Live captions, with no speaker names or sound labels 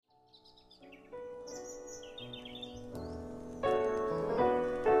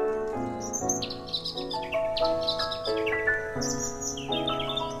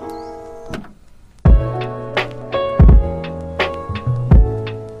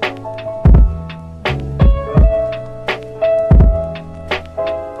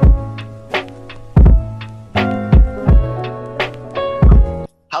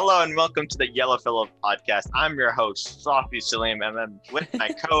and welcome to the Yellow Fellow podcast. I'm your host, Safi Salim, and I'm with my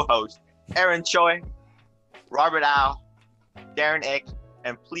co-host, Aaron Choi, Robert Au, Darren Ick,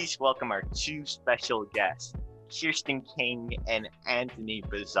 and please welcome our two special guests, Kirsten King and Anthony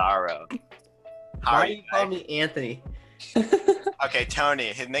Bizarro. How Why are do you you call guys? me Anthony? Okay, Tony.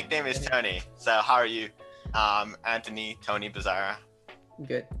 His nickname is Tony. So how are you, Anthony, Tony Bizarro?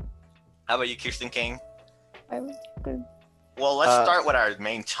 Good. How about you, Kirsten King? I'm good. Well, let's start with our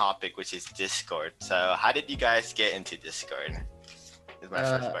main topic, which is Discord. So how did you guys get into Discord? Is my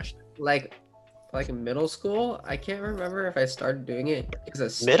first question. Like in middle school, I can't remember if I started doing it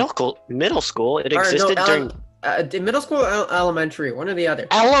because Middle school. It existed during in middle school, or elementary, one or the other.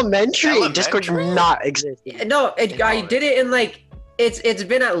 elementary. Discord did Elementary? not exist. No, I college. did it in like it's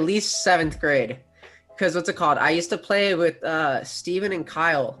been at least 7th grade. Because what's it called? I used to play with Steven and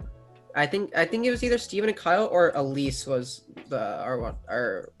Kyle. I think it was either Steven and Kyle or Elise was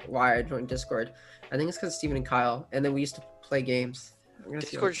why I joined Discord. I think it's because Steven and Kyle, and then we used to play games.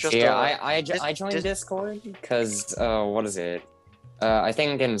 Discord's just I joined Discord because what is it? I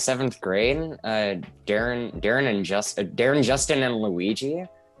think in 7th grade, Darren, Justin, and Luigi.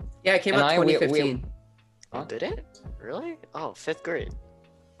 Yeah, it came And out we- 2015. Oh, did it? Really? Oh, 5th grade.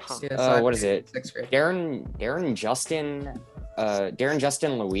 Huh. Yeah, so what is it? 6th grade. Darren,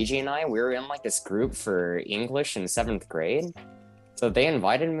 Justin, Luigi, and I, we were in like this group for English in 7th grade. So they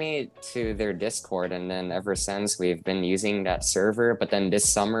invited me to their Discord, and then ever since we've been using that server. But then this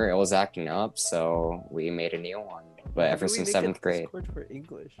summer it was acting up, so we made a new one. But ever since 7th grade. Discord for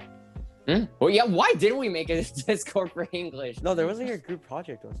English. Well, yeah. Why didn't we make a Discord for English? No, there was like a group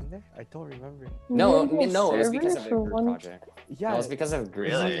project, wasn't there? I don't remember. No, Maybe a it was because of server a for group one- project. Yeah, It was because of a group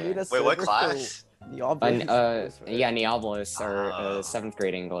Really? made a project. Wait, what server class? for Neopolis, right? Yeah, Neopolis or Oh. 7th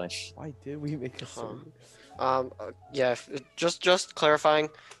grade English. Why did we make a Huh. server? Just clarifying.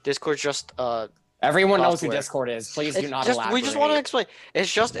 Discord's just Everyone knows who Software. Discord is. Please do not we elaborate. just want to explain.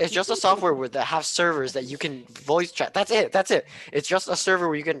 It's just a software that have servers that you can voice chat. That's it. It's just a server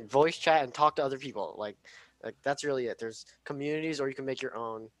where you can voice chat and talk to other people. Like that's really it. There's communities, or you can make your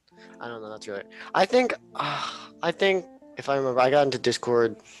own. I don't know. That's really it. I think if I remember, I got into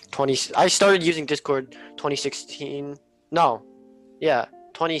Discord I started using Discord 2016. No, yeah,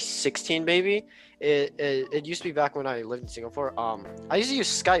 2016 maybe. It used to be back when I lived in Singapore. I used to use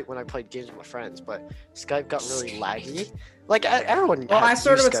Skype when I played games with my friends, but Skype got really laggy. Like everyone. Well, I had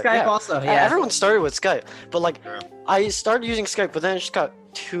started used with Skype yeah. also. Yeah, Yeah, everyone started with Skype, but like Sure. I started using Skype, but then it just got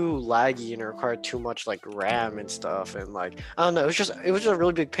too laggy and it required too much like RAM and stuff, and like I don't know, it was just a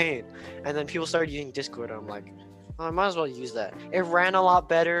really big pain. And then people started using Discord, and I'm like, oh, I might as well use that. It ran a lot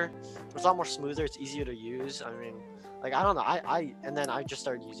better. It's a lot more smoother. It's easier to use. I mean, like I don't know. And then I just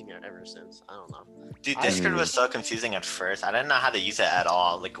started using it ever since. I don't know. Dude, I- Discord was so confusing at first. I didn't know how to use it at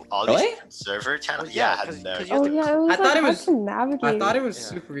all. Like all Really? these server channels. Well, yeah, yeah, I had 'cause- no. 'cause you Oh have to- yeah, it was I thought like it hard was- to navigate. I thought it was Yeah.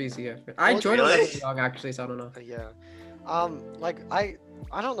 super easy at first. I Well, joined really? it when I was young, actually, so I don't know. Yeah. Like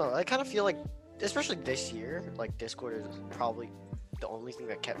I don't know. I kind of feel like, especially this year, like Discord is probably the only thing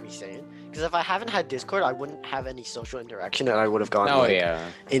that kept me sane. Because if I haven't had Discord, I wouldn't have any social interaction, and I would have gone Oh like, yeah.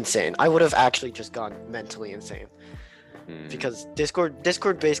 insane. I would have actually just gone mentally insane Hmm. because Discord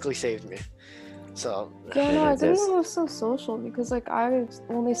basically saved me. So Yeah, no, I didn't This- know it was so social because like I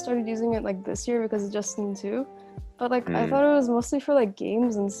only started using it like this year because of Justin too. But like I Mm. thought it was mostly for like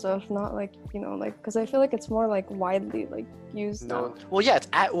games and stuff, not like like because I feel like it's more like widely like used no, now. well, yeah, it's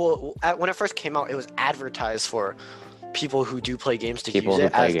when it first came out, it was advertised for people who do play games to People use who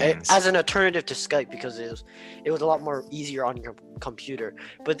it play games. as an alternative to Skype because it was a lot more easier on your computer.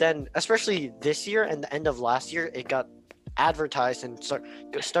 But then, especially this year and the end of last year, it got advertised and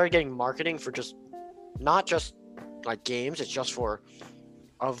started getting marketing for not just like games. It's just for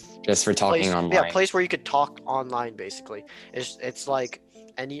Just for talking place, online. yeah, place where you could talk online basically. It's like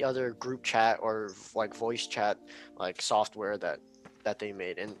any other group chat or like voice chat like software that they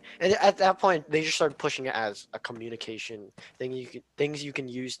made, and at that point they just started pushing it as a communication things you can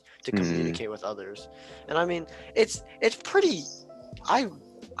use to Mhm. communicate with others. And I mean it's pretty I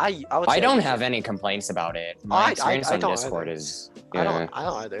would say I don't have any complaints about it. My I experience don't on Discord either. is I don't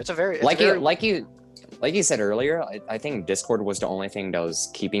either. It's a very it's like very, you said earlier. I think Discord was the only thing that was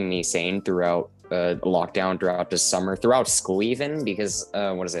keeping me sane throughout lockdown, throughout the summer, throughout school even. Because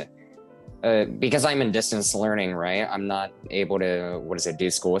what is it? Because I'm in distance learning, right? I'm not able to do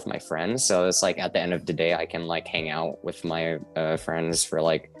school with my friends. So it's like at the end of the day, I can like hang out with my friends for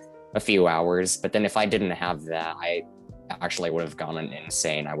like a few hours. But then if I didn't have that, I actually would have gone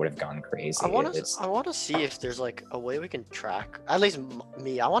insane. I would have gone crazy. I want It's- to see if there's like a way we can track, at least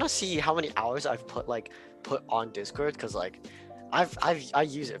me. I want to see how many hours I've put on Discord, because like I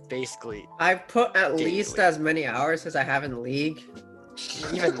use it basically I've put at least Daily. as many hours as I have in League.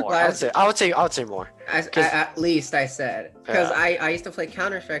 even more. I would say more. At least I said, because Yeah. I used to play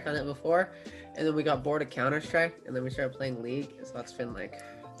Counter Strike on it before, and then we got bored of Counter Strike, and then we started playing League. So that's been like,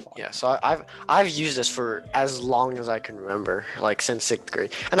 Yeah, so I've used this for as long as I can remember, like since 6th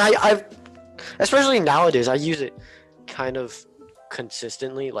grade, and I've especially nowadays I use it kind of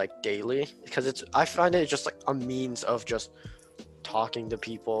consistently, like daily, because I find it just like a means of just talking to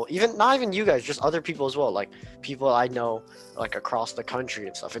people, even not even you guys, just other people as well, like people I know like across the country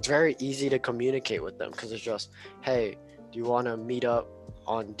and stuff. It's very easy to communicate with them because it's just, hey, do you want to meet up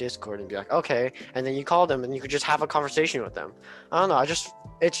on Discord, and be like, okay, and then you call them and you could just have a conversation with them. I don't know,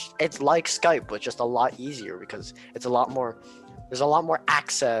 it's like Skype but just a lot easier because it's a lot more, there's a lot more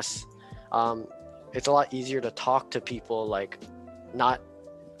access. It's a lot easier to talk to people, like not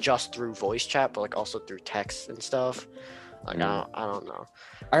just through voice chat but like also through text and stuff. Like I don't know.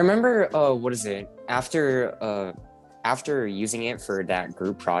 I remember, what is it? After using it for that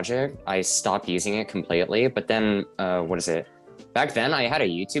group project, I stopped using it completely. But then, what is it? Back then, I had a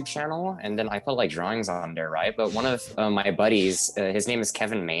YouTube channel, and then I put like drawings on there, right? But one of my buddies, his name is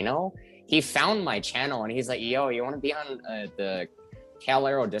Kevin Mano. He found my channel, and he's like, "Yo, you want to be on the Cal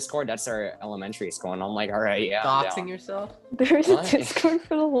Aero Discord? That's our elementary school." And I'm like, "All right, yeah." I'm doxing down." yourself. There's a What? Discord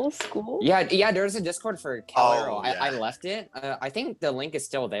for the whole school. Yeah, there's a Discord for Cal Aero. Oh, yeah. I left it. I think the link is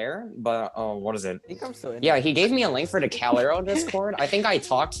still there, but what is it? I think I'm still in. Yeah, he gave me a link for the Cal Aero Discord. I think I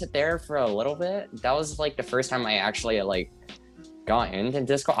talked there for a little bit. That was like the first time I actually like got into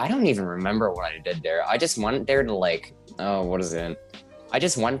Discord. I don't even remember what I did there. I just went there to like, what is it? I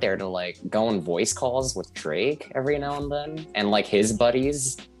just went there to like go on voice calls with Drake every now and then, and like his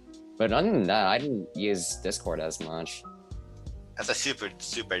buddies. But other than that, I didn't use Discord as much. That's a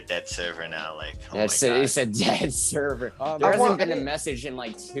super dead server now. Like, oh Yeah, my God. it's a dead server. Um, There I hasn't want- been a message in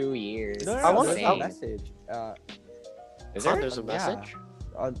like 2 years. No, no, It's no, I want- there's insane. a message. Is Oh, there? there's a Yeah. message.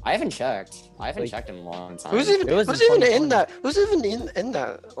 I haven't checked. I haven't Like- checked in a long time. Who's even It was who's in even in 2020. that? Who's even in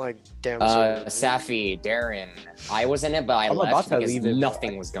that like damn server? Safi, Darren. I was in it, but I I'm about left to because leave it.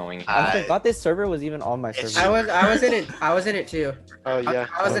 nothing was going on. I forgot this server was even on my It's- server. I was in it. I was in it too. Oh yeah.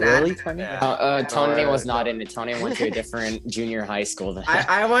 I was Oh, an really, admin. Tony? Yeah. Tony was no. not in it. Tony went to a different junior high school. Than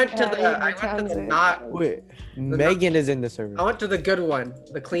I went to Yeah, the yeah, I went to the Townsend. not Wait, Megan is in the server. I went to the good one,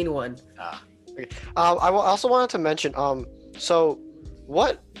 the clean one. Also wanted to mention so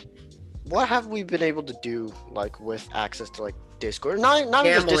what have we been able to do like with access to like Discord? Not even just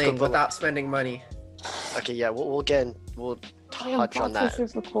Gambling Discord, but without spending money. okay, yeah, we'll Yeah, touch on bots that. are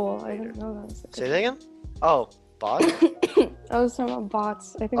super cool. I didn't know that. Was Say that again? Oh, bot? I was talking about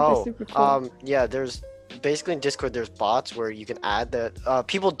bots. I think Oh, they're super cool. yeah, there's basically in Discord there's bots where you can add that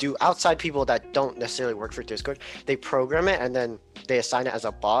people do outside people that don't necessarily work for Discord. They program it and then they assign it as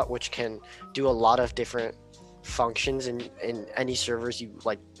a bot which can do a lot of different functions in any servers you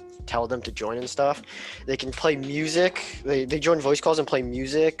like tell them to join and stuff. They can play music. They join voice calls and play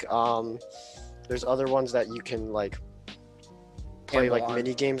music. There's other ones that you can like play Gamble like on.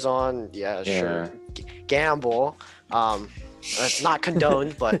 mini games on. Yeah, Yeah. sure. Gamble. It's not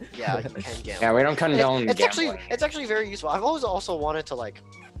condoned, but yeah, you can gamble. Yeah, we don't condone It's gambling. actually very useful. I've always also wanted to like.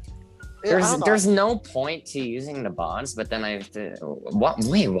 I don't know. There's no point to using the bonds, but then I have to. What?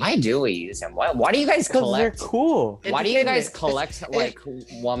 Wait, why do we use them? Why do you guys Because they're collect? cool. Why do you guys Entertainment. collect like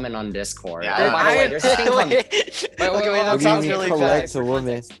women on Discord? Yeah, Oh, by the way, there's a thing called Wait, wait, okay, wait, wait, that okay, sounds okay, really collect bad. a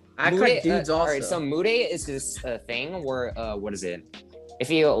woman. I Mude- collect dudes also. Alright, so Mude is this thing where what is it? If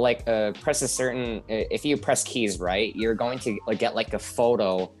you like press a certain, if you press keys right, you're going to get like a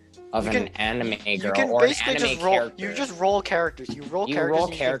photo of You an can- anime You girl can or an basically anime just roll. character. You just roll characters. You roll You characters. roll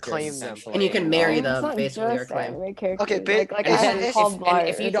and you characters, can claim them. essentially. And you can marry It's them, not basically, or just claim. anime characters, Okay, like And I then have called and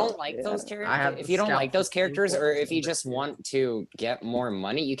if you don't Blight, like yeah. those I have characters, if you don't Scout. like those characters, or if you just want to get more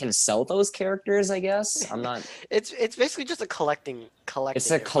money, you can sell those characters. I guess I'm not. It's basically just a collecting. It's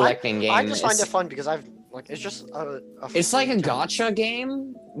a game. collecting game. I just find It's- it fun because I've like it's just a It's like a free- gotcha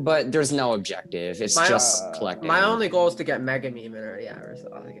game, but there's no objective. It's My- just collecting. My only goal is to get Mega Meme in it. Yeah,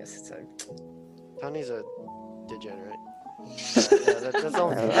 so I guess it's a. Tony's a degenerate. That's the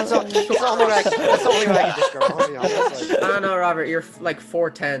only way I can describe it. I'll be honest, like, I don't know, Robert. You're like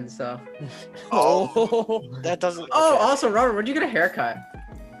 4'10", so. Oh. that doesn't. Oh, okay. also, Robert, where'd you get a haircut?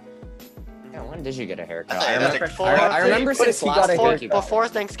 Yeah, when did you get a haircut? That's I like- remember, that's Before, I remember What if since he got last a week. haircut? you got before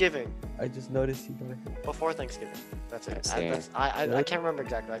Thanksgiving. I just noticed he got a haircut. Before Thanksgiving. That's it. I see. I can't remember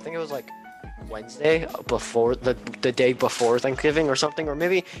exactly. I think it was like Wednesday before the day before Thanksgiving or something, or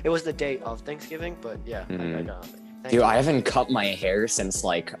maybe it was the day of Thanksgiving. But yeah, I Mhm. got it. Dude, I haven't cut my hair since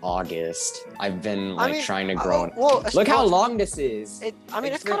like August. I've been like trying to grow it. Well, Look how long this is.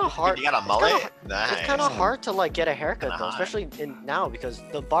 It's kind of hard. You got a mullet? Nice. It's kind of hard to like get a haircut though, Kinda hard. especially in now because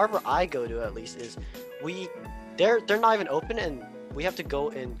the barber I go to at least is they're not even open and we have to go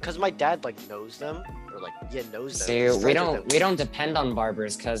in because my dad like knows them or like knows them. See, He's we friends don't with we them. don't depend on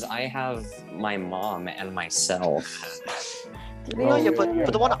barbers because I have my mom and myself. No, yeah, but Yeah.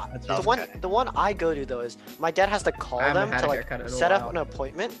 the one That's Sounds the one good. the one I go to though is my dad has to call I haven't them had to a like haircut in a set up while. an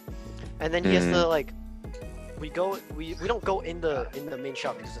appointment, and then he has to like we don't go in the main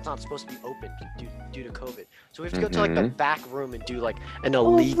shop because it's not supposed to be open due to COVID. So we have to go to like the back room and do like an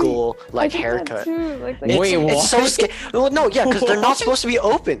illegal like I did that haircut. too, like, It's, Wait, it's so what? scary. Well, no, yeah, because they're not What? supposed to be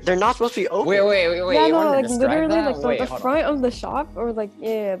open. They're not supposed to be open. Wait. yeah, You no, want to like describe literally, that? like Wait, the hold on. front of the shop, or like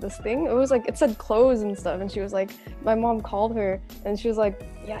this thing. It was like it said closed and stuff, and she was like, my mom called her, and she was like,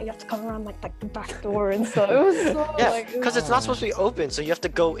 yeah, you have to come around like the back door and stuff. It was so Yeah, like, because it's not supposed to be open, so you have to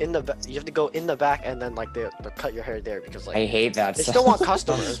go in the you have to go in the back and then like they cut your hair there because like I hate that. they so still want much.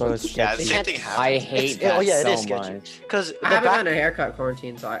 customers. So Yeah, the They same can't- thing happens. I hate that oh, yeah, it so is sketchy. much. Because I haven't gotten a haircut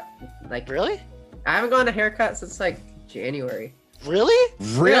quarantine, so Really? I haven't gotten a haircut since like January. Really?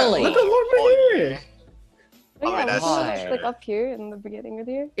 Really? Yeah, look how long my hair is. oh, Oh, yeah, wait, that's- wasn't it Why? like up here in the beginning of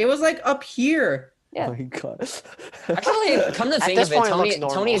the year. It was like up here. Yeah. Oh my god. Actually, come to At think this of it, point, it looks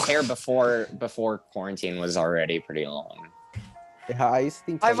normal. Tony's hair before quarantine was already pretty long. Yeah, I used to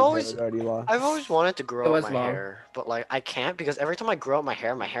think I've Tony's hair always- was already long. I've always wanted to It grow was out my long. hair, but like I can't because every time I grow out my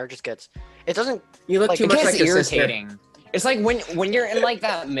hair just gets it doesn't. You look Like, too It much gets like your sister. irritating. It's like when you're in like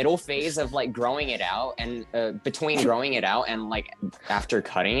that middle phase of like growing it out and between growing it out and like after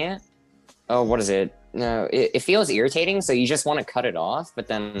cutting it. Oh, what is it? No, it feels irritating, so you just want to cut it off. But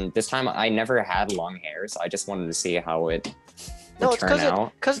then this time I never had long hair, so I just wanted to see how it No, would it's turn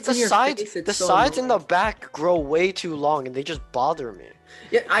out. because It's the in your sides face, it's the so sides and the annoying. back grow way too long and they just bother me.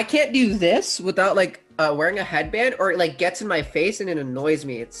 Yeah, I can't do this without like wearing a headband, or it like gets in my face and it annoys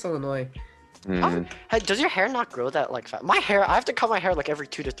me. It's so annoying. Hmm. Hey, does your hair not grow that like fast? My hair, I have to cut my hair like every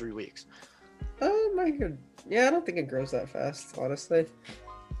 2 to 3 weeks. My hair. Yeah, I don't think it grows that fast, honestly.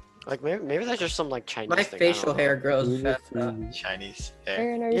 Like maybe that's just some like Chinese My thing. I facial don't know. hair grows 2 to fast. 3 though. weeks. Chinese hair.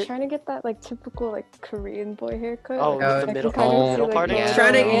 Aaron, are you Yeah. trying to get that like typical like Korean boy haircut? Oh, Like, the I can middle- kind of oh, see, middle like, part? the- He's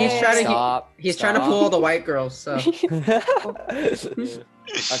trying to- he's trying to- Stop. He's trying to stop. fool all the white girls. So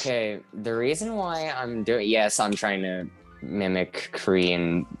Okay, the reason why I'm doing I'm trying to mimic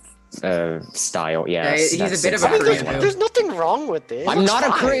Korean style. Yes, he's a that's bit of a I mean, exactly Korean what- boob. there's nothing wrong with it. It I'm looks not a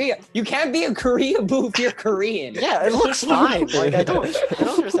fine. Korean. You can't be a Korean boo if you're Korean. Yeah, it looks fine. Like I don't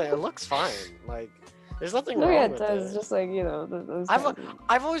understand. It looks fine. Like there's nothing No, wrong yeah, it with does. it. Just like those. I've kind of-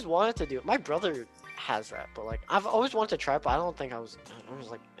 I've always wanted to do it. My brother has that, but like I've always wanted to try it, but I don't think I was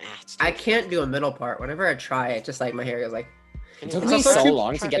like, it's too I can't do a middle part. Whenever I try it, just like my hair goes like. Can It you took try me It's also so too-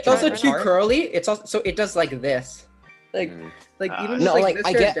 long to get It's to also that too part. curly. It's also so it does like this. Like Mm. even No, just, like, this I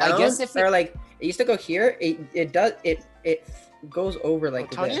hair get- I down, guess if or like it used to go here. It does it goes over like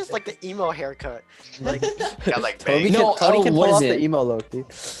Tony this. has like the emo haircut. Like Got like Toby bangs. can, No, Tony can what pull is off the it? emo look, dude.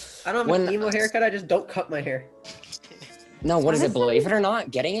 I don't have when- an emo haircut. I just don't cut my hair. No, what is it? Honestly- Believe it or not,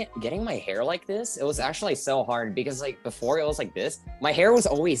 getting my hair like this, it was actually so hard because like before it was like this, my hair was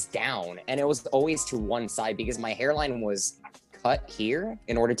always down and it was always to one side because my hairline was cut here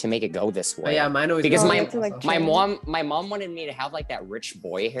in order to make it go this But way. yeah, mine always Because goes my- also. like, my Change. mom wanted me to have like that rich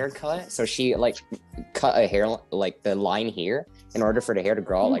boy haircut, so she like cut a hair like the line here in order for the hair to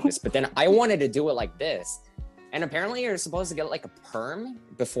grow out like this. But then I wanted to do it like this. And apparently you're supposed to get like a perm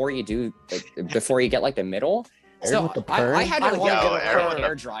before you do before you get like the middle. Aaron So with the I perm? had I to wanna get get a a perm perm.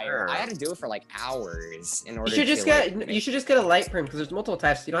 hair dryer. I had to do it for like hours in order You should just to, get like, you should just get a light perm because there's multiple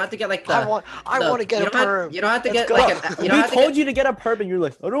types. You don't have to get like the. I want to get you a don't have- perm. You don't have to Let's get go. like an. You don't We have to told get, you to get a perm and you're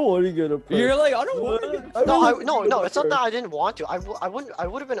like, I don't want to get a perm. You're like, I don't want to get No, it's not that I didn't want to. I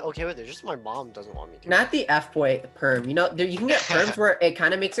would have been okay with it. Just my mom doesn't want me to. not the F boy perm. You know, you can get perms where it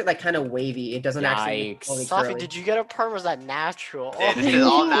kind of makes it like kind of wavy. It doesn't actually Yikes. fully Sophie, curly. did you get a perm or is that natural? Yeah, this is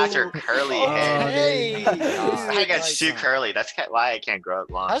all natural curly Oh, hair. hey. I got too curly. That's why I can't grow it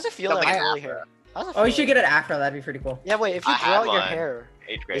long. How does it feel Got to like have an curly afro. hair? How's it Oh, you feel? should get an afro. That'd be pretty cool. Yeah, wait. If you I grow had out your one. hair,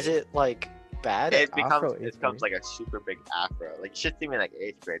 8th grade. is it like bad? It Afro becomes is it becomes like a super big afro. Like shit to me like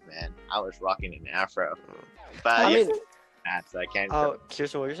 8th grade, man. I was rocking an afro. But I yeah, mean, so I can't. oh,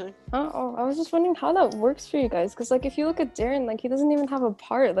 Kirsten, what were you saying? Oh, I was just wondering how that works for you guys, because like if you look at Darren, like he doesn't even have a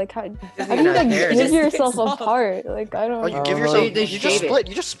part. Like how do Doesn't you even have like hair. give Just yourself sticks a off. part? Like I don't. Oh, you Oh, give they yourself. just You just shave it. split.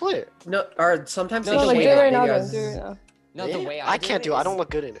 You just split. No, or sometimes No, they like shave do it it. right They now. go Then do it right now. No, the Me? way I do can't it do it. I is- don't look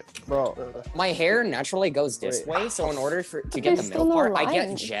good in it. Bro, My hair naturally goes this Wait. way, so in order to get There's the still middle no part, I get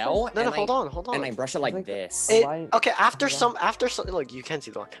line. gel No, and hold on. I brush it like Like- this. It, Line- okay, after line. some, look, you can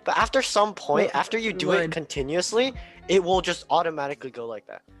see the line. But after some point, Well, after you do line. it continuously, it will just automatically go like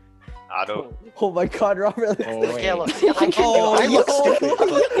that. Auto. oh my God, Robert. Oh, Like, yeah, wait. look, I can't do it. I look yo.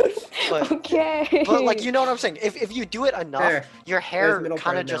 stupid. But, Okay. but like, you know what I'm saying? If you do it enough, There. your hair middle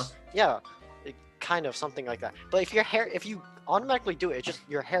kind of part now. just, yeah, kind of something like that. But if you automatically do it, it just,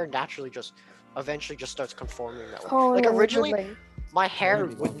 your hair naturally just, eventually just starts conforming that way. Oh, Like, and then originally, like, my hair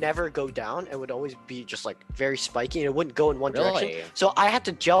Maybe. would never go down. It would always be just like very spiky and it wouldn't go in one direction. Really? So I had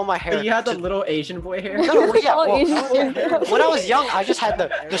to gel my hair. You had the to- little Asian boy hair. No, well, yeah, all well, Asian yeah. boys. when I was young, I just had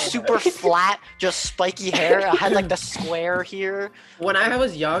the super flat, just spiky hair. I had like the square here. When I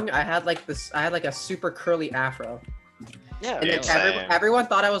was young, I had like this. I had like a super curly afro, Yeah. and then Same. everyone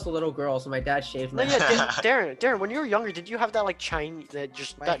thought I was a little girl, so my dad shaved No, my yeah, head. Darren, when you were younger, did you have that like Chinese,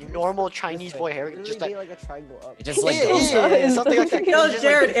 My that hair's normal this Chinese way. boy hair? Literally Just that. be like a triangle up. It just like Yeah, goes. yeah, yeah, something like that. Yo, It just, like,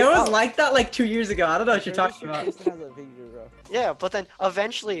 Jared, it was oh. like that like 2 years ago. I don't know what you're talking about. Tristan has a picture, bro. Yeah, but then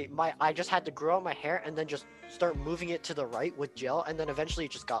eventually I just had to grow out my hair and then just start moving it to the right with gel, and then eventually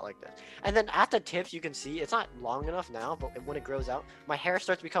it just got like this. And then at the tips, you can see it's not long enough now, but when it grows out, my hair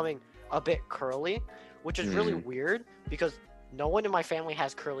starts becoming a bit curly, which is really weird because no one in my family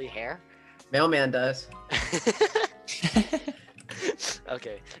has curly hair. Mailman does.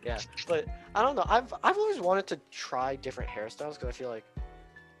 Okay, yeah, but I don't know. I've always wanted to try different hairstyles because I feel like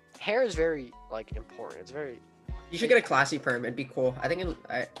hair is very like important. It's very. You should get a classy perm. It'd be cool. I think it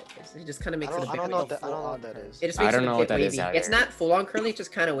just kind of makes it a I bit. don't know wavy. what that. I don't know what that is. It just I makes don't it know a what bit that is wavy. It's either. not full on curly, it's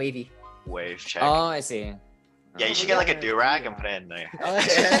just kind of wavy. Wave check. Oh, I see. Yeah, you should get like a do-rag and put it in there.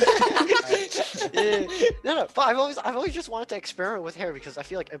 Yeah. No, but I've always just wanted to experiment with hair because I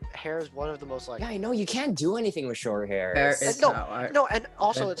feel like hair is one of the most like. Yeah, I know you can't do anything with short hair. Hair It's- is no, how I No, and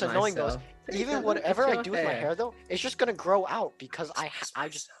also vent it's annoying though. myself. Even whatever I do with my hair though, it's just gonna grow out because I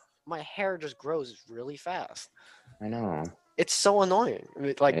just my hair just grows really fast. I know. It's so annoying.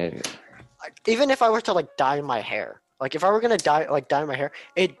 Like It- even if I were to like dye my hair, like if I were gonna dye my hair,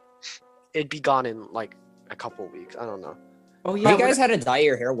 it'd be gone in like a couple weeks. I don't know. Oh If yeah, you guys had to dye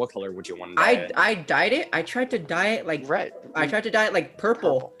your hair, what color would you want to dye it? I dyed it. I tried to dye it like Red. I tried to dye it like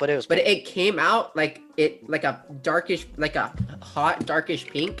purple, but it was. but it came out like a darkish, like a hot darkish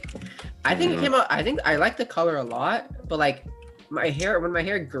pink. I think it came out. I think I like the color a lot, but like when my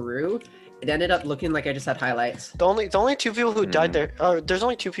hair grew, it ended up looking like I just had highlights. The only two people who dyed their there's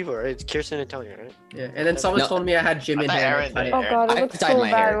only two people, right? It's Kirsten and Tony, right? Yeah, and then someone No. told me I had Jimin thought hair. Aaron I did. cut Oh it. god, it I've looks dyed so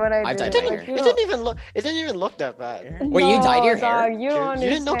my bad hair. when I I've do dyed it. my Like, hair. you It don't- didn't even look that bad. Wait, you dyed your hair? Dog, you don't You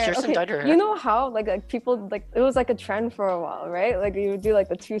didn't know understand. Kirsten Okay, dyed her hair? You know how like people like it was like a trend for a while, right? Like you would do like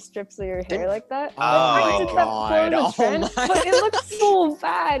the two strips of your hair Didn't- like that. Oh I my did that before God. it was Oh trend, my- but it looked so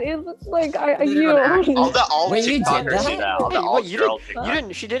bad. It looked like Did it you on accident? All the Wait, you did TikTokers do that? that. All Hey, the what, you all-girl didn't- TikTokers. You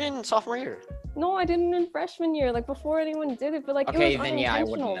didn't. She did it in sophomore year. No, I didn't in freshman year, like before anyone did it, but like Okay, it was then, yeah, I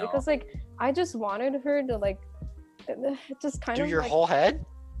wouldn't unintentional know. because like I just wanted her to like just kind Do of your like, whole head.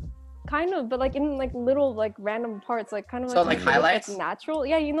 kind of, but like in like little like random parts, like kind of So, like, like, make it look, highlights? natural.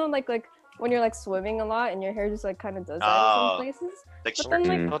 Yeah, you know, like when you're like swimming a lot and your hair just like kind of does that Oh. in some places. Like, But then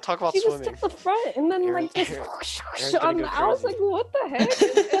like Mm. Don't talk about she just swimming. took the front and then Aaron- like just Aaron's gonna on go the, I was crazy. like, what the heck?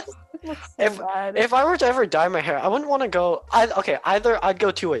 It looks so If- bad. If I were to ever dye my hair, I wouldn't want to go. Either I'd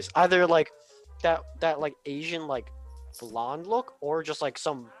go two ways. Either like that like Asian like blonde look, or just like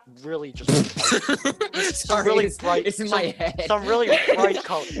some really just Sorry, really it's, bright- it's in some- my head. some really bright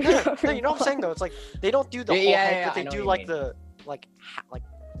color. No, you know what I'm saying though. It's like they don't do the Yeah, whole yeah, head, yeah, but I they know do what you like mean. the like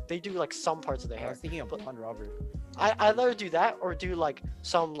they do like some parts of the I hair. was thinking of blonde Robert. I either do that or do like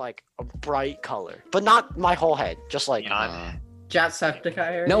some like a bright color, but not my whole head. Just like Neon. Jacksepticeye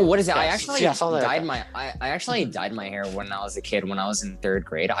hair. No, what is it? I Yes, actually yeah, something like dyed that. my I actually dyed my hair when I was a kid. When I was in 3rd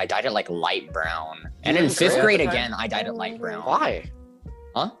grade, I dyed it like light brown, and were in in 5th grade? grade again, I dyed it light Oh, brown. why?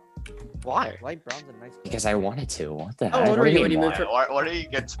 Huh? Why? Light brown's a nice. Because I wanted to. What the How heck? old What were do you when you mean moved why? from- What are you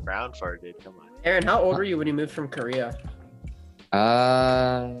gets brown for, dude? Come on. Aaron, how old were you when you moved from Korea?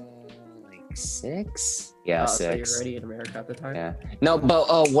 Like 6? Yeah, Oh, so you 6. were already in America at the time. Yeah. No,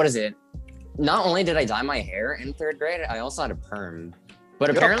 but what is it? Not only did I dye my hair in 3rd grade, I also had a perm. But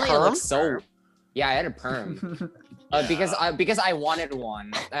You had a apparently it perm? looks so. Yeah, I had a perm. Because I wanted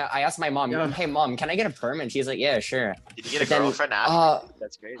one. I asked my mom, Yeah. "Hey mom, can I get a perm?" And she's like, "Yeah, sure." Did you get a But then, girlfriend after? uh,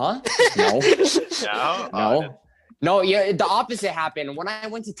 That's great. Huh? No. No. No. No, yeah, the opposite happened. When I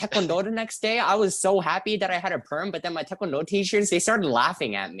went to Taekwondo the next day, I was so happy that I had a perm, but then my Taekwondo teachers, they started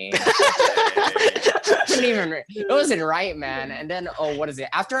laughing at me. It wasn't right, man. And then, oh, what is it?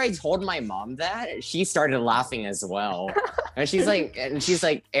 After I told my mom that, she started laughing as well. And she's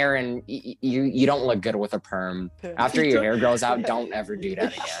like, Aaron, you don't look good with a perm. After your hair grows out, don't ever do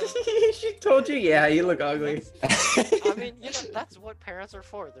that again. She told you, yeah, you look ugly. I mean, that's what parents are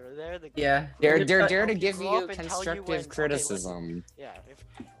for. They're there to Yeah. They're there help to you give grow you up and tell you constructive when- okay, criticism. yeah.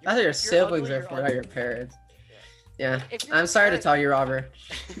 That's what your if you're siblings ugly, are you're for, not ugly. your parents. Yeah. If your I'm sorry to parents- tell you, Robert.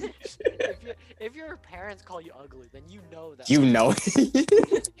 if your parents call you ugly, then you know that. You know.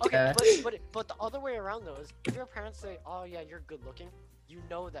 Okay, Yeah. but the other way around though is if your parents say, "Oh yeah, you're good looking," you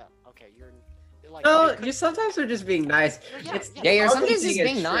know that. Okay, you're like. No, could- you sometimes are just being nice. Yeah, It's Yeah, you're ugly sometimes thing just is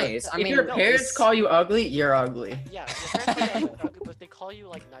being true. nice. I If mean, your no, parents it's- call you ugly, you're ugly. Yeah, your parents call you ugly, but if they call you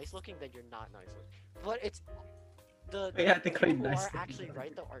like nice looking, then you're not nice looking. But it's the Yeah, they call you people who nice are looking. actually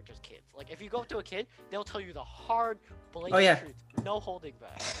right though are just kids. Like if you go up to a kid, they'll tell you the hard, blatant Oh, yeah. truth, no holding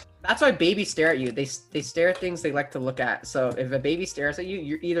back. That's why babies stare at you. They stare at things they like to look at. So if a baby stares at you,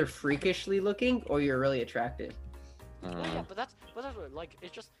 you're either freakishly looking or you're really attractive. Yeah, but that's what, like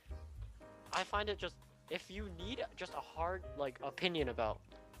it's just. I find it just if you need just a hard like opinion about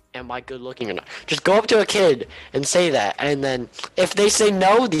am I good looking or not, just go up to a kid and say that, and then if they say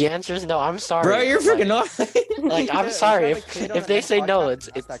no, the answer is no. I'm sorry, Bro, you're like, freaking off. Like I'm Let's sorry have a if kid on if the they next say no, podcast it's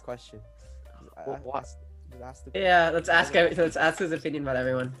and ask that question. What? Ask the- Yeah, let's ask his opinion about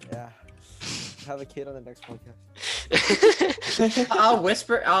everyone. Yeah. Have a kid on the next podcast. I'll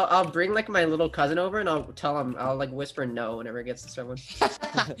whisper. I'll bring like my little cousin over and I'll tell him. I'll like whisper no whenever it gets to someone.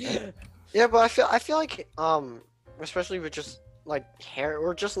 Yeah, but I feel like especially with just like hair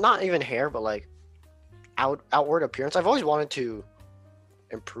or just not even hair, but like outward appearance. I've always wanted to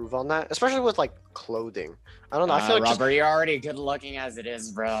improve on that, especially with like clothing. I don't know. I feel like Robert, you're already good looking as it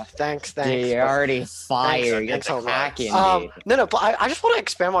is, bro. thanks. Yeah, you're but- already fire. You're thanks so much. packing. No, but I just want to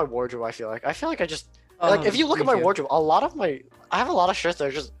expand my wardrobe. I feel like I just like if you look at my wardrobe, I have a lot of shirts that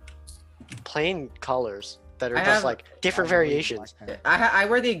are just plain colors that are I just have- like different variations. I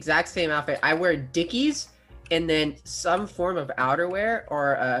wear the exact same outfit. I wear Dickies and then some form of outerwear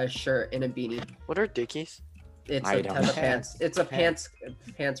or a shirt and a beanie. What are Dickies? It's I a don't type of know. pants. It's a pants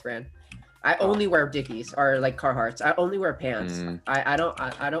brand. I only wear Dickies or like Carhartts. I only wear pants. Mm. I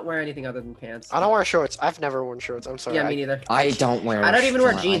don't wear anything other than pants. I don't wear shorts. I've never worn shorts. I'm sorry. Yeah, me neither. I don't wear. I don't even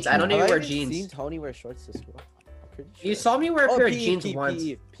wear shorts. jeans. I don't cannot. even wear I've jeans. seen Tony wear shorts to school. I'm pretty sure. You saw me wear a Oh, pair of PE, jeans PE, once.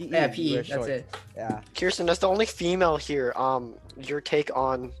 PE, Yeah, you PE. wear That's shorts. it. Yeah. Kirsten, as the only female here, your take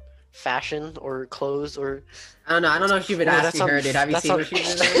on fashion or clothes or I don't know. I don't know if you've been Ooh, asking her, dude. Have you seen what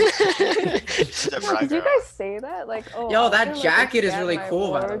she's been doing? She's a No, did you bragger. guys say that? Like, oh, Yo, I was that gonna, like, jacket is expand really my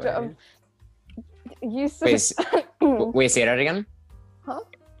cool, by the wardrobe. way. You Wait, said. wait, say that again. Huh?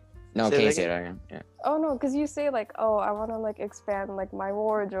 No, Say can you that say that again? Yeah. Oh no, because you say like, oh, I want to like expand like my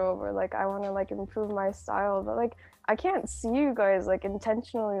wardrobe or like I want to like improve my style, but like I can't see you guys like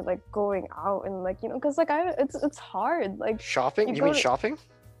intentionally like going out and like because like it's hard like shopping? You You go mean to- shopping?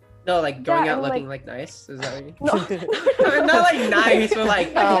 No, like going Yeah, out and, looking like nice. Is that what you no, mean? Not like nice, but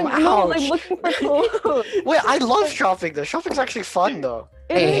like no, like ouch. looking for clothes. Wait, I love shopping though. Shopping's actually fun though.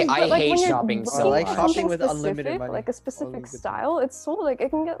 It Hey, is, I but, like, hate when you're shopping so I like looking for shopping something with unlimited specific, money. like a specific Only good style. It's so like it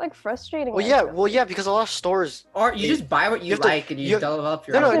can get like frustrating. Well, at yeah, times. because a lot of stores. or you just buy what you, You have to- like and you you- develop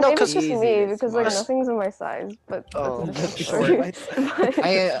your No, own. no, Maybe cause- it's just me because like smart. nothing's in my size, but Oh. that's a different Short. story.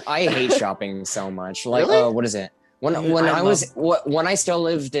 But- I hate shopping so much. Like, Really? what is it? When Dude, when I when I still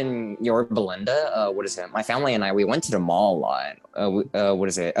lived in York, Belinda, what is it? My family and I, we went to the mall a lot. What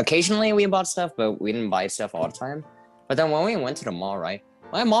is it? Occasionally we bought stuff, but we didn't buy stuff all the time. But then when we went to the mall, right?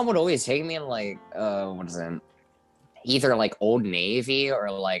 My mom would always take me to like, what is it? Either like Old Navy or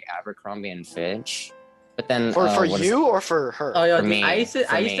like Abercrombie and Fitch. But then For what is it? you or for her? Oh, yo, For dude, me, I used for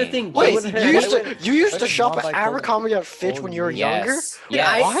to me. think. Wait, Jason- you used to Why shop does at mom buy Abercrombie at Fitch when you were younger? Yes. Yeah,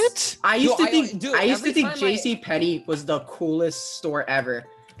 I- yes. What? I used Yo, to think dude, I used to every think time J.C. Penney was the coolest store ever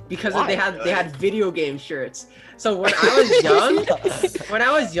because Why? they had video game shirts. So when I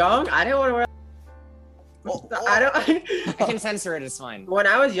was young, I didn't want to wear. I don't. I can censor it. It's fine. When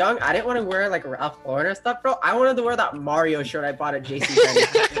I was young, I didn't want to wear like Ralph Lauren or stuff, bro. I wanted to wear that Mario shirt I bought at J.C.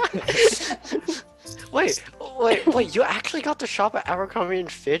 Penney. wait! You actually got to shop at Abercrombie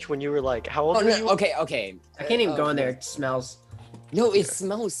and Fitch when you were like, how old Oh, were no, you? okay. I can't even go in there. It smells. No, it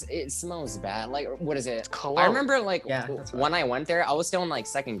smells bad. Like, what is it? Cologne. I remember like Yeah, that's when I went there, I was still in like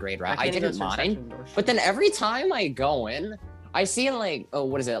second grade, right? I can't even didn't search mind. section doors. But then every time I go in, I see like, oh,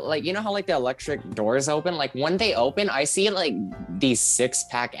 what is it? Like, you know how like the electric doors open? Like when they open, I see like these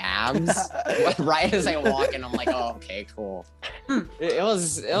 6-pack abs right as I walk in. I'm like, oh, okay, cool. It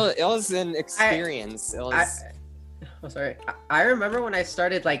was an experience. Oh, sorry. I remember when I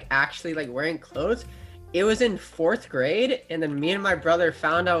started like actually like wearing clothes. It was in 4th grade, and then me and my brother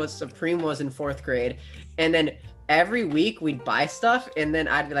found out what Supreme was in 4th grade, and then every week we'd buy stuff, and then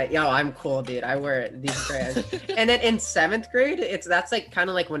I'd be like, "Yo, I'm cool, dude. I wear these brands." And then in 7th grade, that's like kind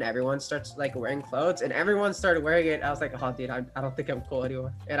of like when everyone starts like wearing clothes, and everyone started wearing it. I was like, "Oh, dude, I don't think I'm cool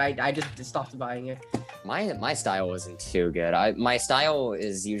anymore," and I just stopped buying it. My style wasn't too good. My style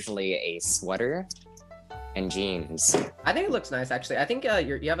is usually a sweater and jeans. I think it looks nice, actually. I think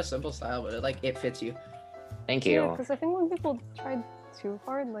you have a simple style, but it fits you. Thank Yeah, you. because I think when people try too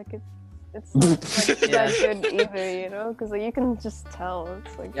hard, like it's not like that good either, you know? Because like you can just tell.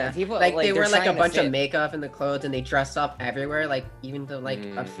 It's like Yeah, people, like they they're wear like a trying to bunch of fit. makeup in the clothes, and they dress up everywhere, like even to like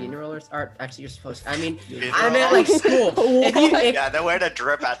a funeral or actually you're supposed to. I mean, I meant like school. Yeah, they wear the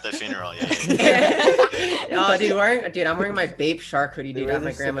drip at the funeral. Yeah. Oh, dude, I'm wearing my Bape Shark hoodie, dude, at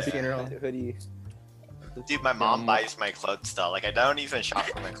my grandma's funeral. Hoodie. Dude, my mom buys my clothes still. Like, I don't even shop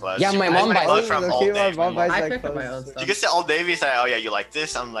for my clothes. Yeah, She my buys mom my buys- clothes from Okay, Old my Navy. mom buys I my pick up my own clothes. stuff. She gets to Old Navy, say, "Oh yeah, you like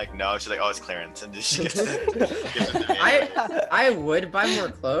this?" I'm like, "No." She's like, "Oh, it's clearance," and just she gives it to me. I would buy more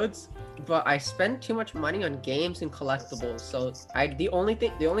clothes, but I spend too much money on games and collectibles. So the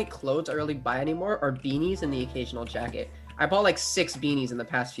only clothes I really buy anymore are beanies and the occasional jacket. I bought like 6 beanies in the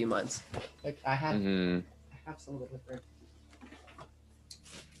past few months. Like I have some of it.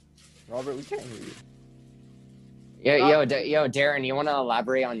 Robert, we can't hear you. Yo, Darren, you want to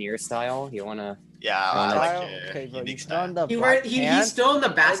elaborate on your style? You want to? Yeah, I like Style? your Okay, bro, unique you put on style. the He's pants. still in the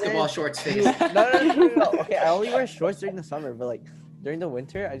basketball shorts phase. No. Okay, I only wear shorts during the summer, but like during the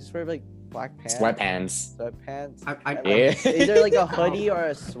winter, I just wear like black pants. Sweatpants. Sweatpants. I Yeah. Either like a hoodie or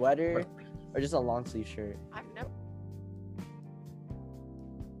a sweater, or just a long sleeve shirt. I've never.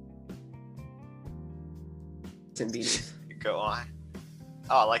 and beanies. Go on.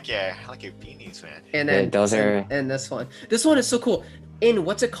 Oh, I like your beanies, man. And then Those are- and this one. This one is so cool. In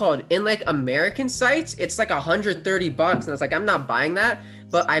what's it called? In like American sites, it's like $130, and it's like I'm not buying that.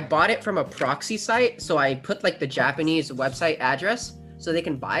 But I bought it from a proxy site, so I put like the Japanese website address so they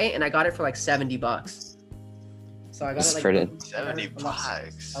can buy it, and I got it for like $70. So I got That's it like pretty-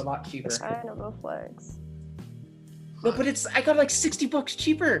 $70. a lot cheaper. I know the flex. No, but I got it like $60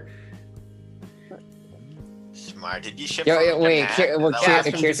 cheaper. Smart. Did you ship Yo, from wait, Japan? Is that Yeah, what- it's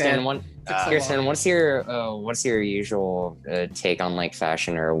from Kirsten, Japan. Kirsten, what's your usual take on like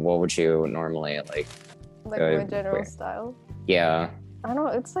fashion, or what would you normally like? Like Good. my general Wait. style. Yeah. I don't know,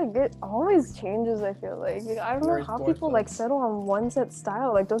 it's like it always changes, I feel like. I don't know Where's how board people like clothes? settle on one set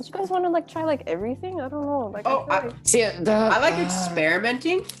style. Like, don't you guys want to like try like everything? I don't know. Like, Oh, I feel like See, I like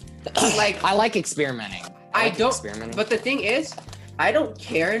experimenting. Like I like experimenting. I like don't- experimenting. But the thing is, I don't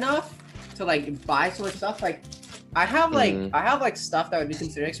care enough to like buy so much stuff. Like, I have like stuff that would be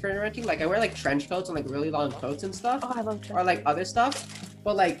considered experimenting. Like, I wear like trench coats and like really long coats and stuff, oh, I love or like other stuff.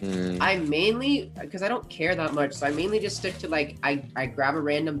 But like, Mm. I mainly, because I don't care that much, so I mainly just stick to like I grab a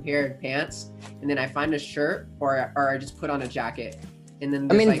random pair of pants, and then I find a shirt, or I just put on a jacket, and then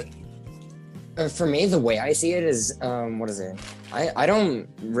I there's, mean, like For me, the way I see it is, what is it? I don't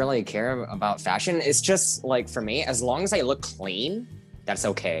really care about fashion. It's just like for me, as long as I look clean, that's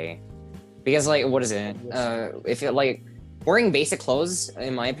okay. Because like, what is it? If you're like wearing basic clothes,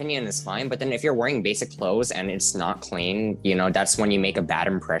 in my opinion, is fine. But then if you're wearing basic clothes and it's not clean, that's when you make a bad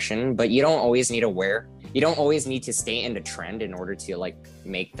impression. But you don't always need to stay in the trend in order to like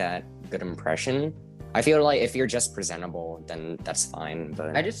make that good impression. I feel like if you're just presentable, then that's fine.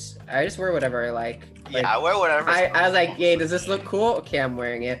 But I just wear whatever I like. Like, Yeah, I wear whatever. I was like, hey, does this look cool? Okay, I'm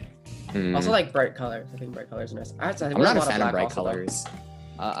wearing it. mm, Also like bright colors. I think bright colors are nice. I'm not a fan of bright also, though. colors.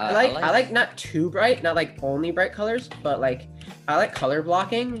 I like not too bright, not like only bright colors, but like I like color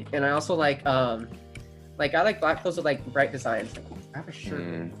blocking, and I also like I like black clothes with like bright designs. Like, I have a shirt.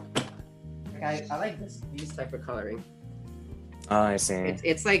 Mm. Like, I like these type of coloring. Oh, I see.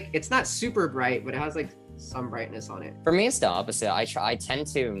 It's like it's not super bright, but it has like some brightness on it. For me, it's the opposite. I tend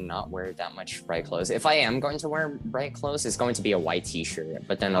to not wear that much bright clothes. If I am going to wear bright clothes, it's going to be a white T-shirt.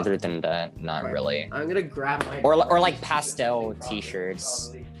 But then other than that, not Right. really. I'm gonna grab my Or like pastel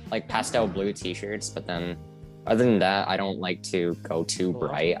T-shirts, like pastel blue T-shirts. But then, other than that, I don't like to go too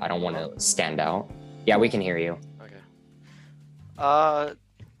bright. I don't want to stand out. Yeah, we can hear you. Okay.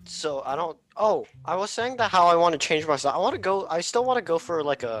 So I don't. Oh, I was saying that how I want to change my style. I still want to go for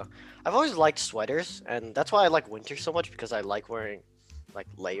like a. I've always liked sweaters, and that's why I like winter so much because I like wearing, like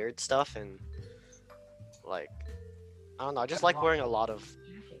layered stuff and, like, I don't know. I just like wearing a lot of.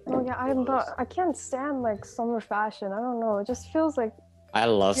 Oh yeah, I can't stand like summer fashion. I don't know. It just feels like I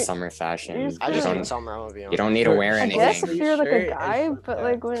love You- summer fashion. you You I just Yeah. hate don't, summer. I'm gonna be honest. you don't need to wear I anything. guess if you're like a Shirt guy, and but short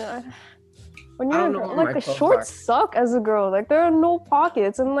like when I you're don't a know girl, what like my the clothes shorts suck as a girl. Like there are no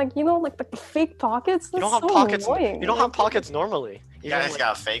pockets and like like the fake pockets. You That's don't have so pockets. annoying. You don't have pockets normally. You Even, guys like-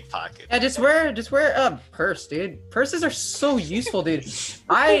 got fake pockets. Yeah, just wear a purse, dude. Purses are so useful, dude.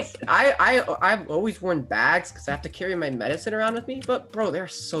 I've always worn bags because I have to carry my medicine around with me. But bro, they're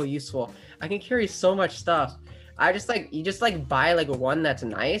so useful. I can carry so much stuff. You just like buy like one that's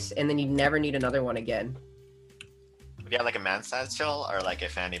nice, and then you never need another one again. Do you have like a man satchel or like a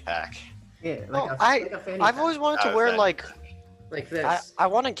fanny pack? Yeah, No, like a fanny I've pack, always wanted to Oh, wear fanny like like this. I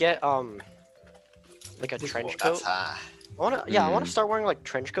want to get like a This trench one, coat. That's high. I want to I want Mm. to start wearing like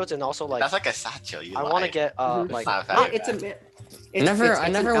trench coats and also like That's like a satchel. You I want to lied. get Mhm. like Not a No, fanny it's a. pack. It's, I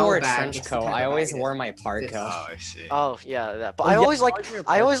an never L wore a bag. trench It's the coat. type I of always bag it wore is. my parka. Oh, I see. oh yeah that. But Oh, I yeah, always like larger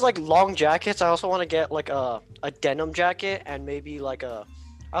I always pockets. like long jackets. I also want to get like a denim jacket and maybe like a.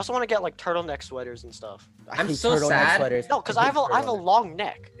 I also want to get like turtleneck sweaters and stuff. I'm hate so turtleneck sad. sweaters. No, because I have a turtleneck. long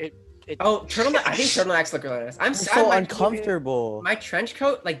neck. It Oh, turtleneck! I think turtlenecks look really nice. I'm It's sad. so my- uncomfortable. My trench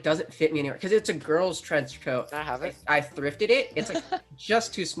coat like doesn't fit me anywhere because it's a girl's trench coat. Can I have it? I thrifted it. It's like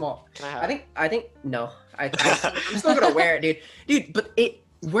just too small. Can I have I think no. I'm still gonna wear it, dude. Dude, but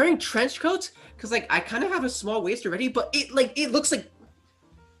wearing trench coats because like I kind of have a small waist already, but it looks like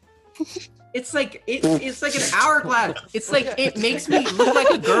it's like it's like an hourglass. It's like it makes me look like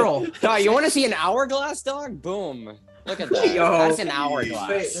a girl. Dog, you want to see an hourglass, dog? Boom. Look at that. Yo. That's an Wait, hourglass.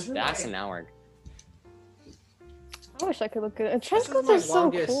 this is That's my- an hourglass. I wish I could look good. And trench This is coats my are so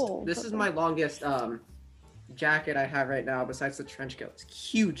longest. cool. This is my longest jacket I have right now. Besides the trench coat, it's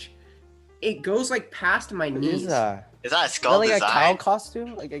huge. It goes like past my What knees. is that? Is that a Is that skull like a cow design?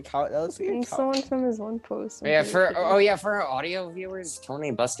 costume? Like a cow? That looks like a And cow. someone from his one post. Yeah, for our audio viewers,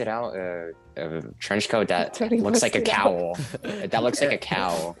 Tony busted out a trench coat that Tony looks like a busted cowl. That looks like a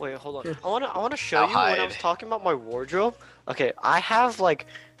cow. Wait, hold on. I wanna show I'll you when I hide. was talking about my wardrobe. Okay, I have like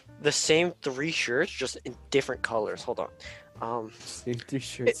the same 3 shirts, just in different colors. Hold on. Same 3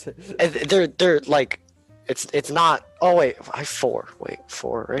 shirts. And they're like, it's not. Oh wait, I have 4. Wait,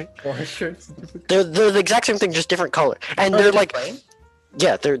 4, right? Or shirts. They're the exact same thing, just different color. And Oh, they're just like, plain?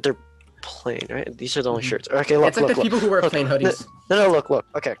 yeah, they're plain, right? These are the only shirts. Okay, look, It's like look, the look. people who wear Look, plain hoodies. No, look.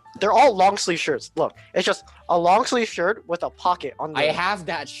 Okay, they're all long sleeve shirts. Look, it's just a long sleeve shirt with a pocket on the. I have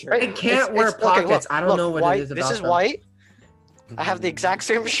that shirt. It can't wear okay, look, pockets. I don't look, know what white, it is about This is them. white. I have the exact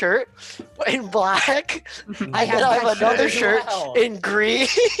same shirt in black. I And have then I have that shirt another as shirt well. in green.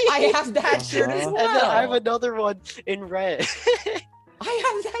 I have that shirt as Uh-huh. well. And then I have another one in red. I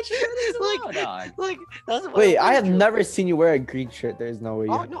have that shirt as well, dog. like that's my Wait, I have wardrobe. never seen you wear a green shirt. There's no way.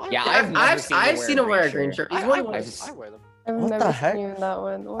 Oh You... no, Yeah, I, I've never seen you I've wear seen a him wear a green green shirt. shirt. He's I, one I, of wear, those- I wear them. I've What the never heck? seen that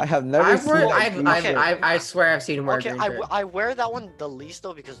one. I have never I've seen wear, a I've, green I've, shirt. I swear I've seen him wear Okay, a green shirt. I wear that one the least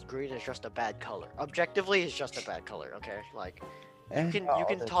though because green is just a bad color. Objectively, it's just a bad color. Okay, like Eh, you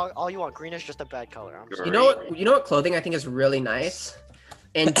can talk all you want. Green is just a bad color. I'm sorry. You know what clothing I think is really nice?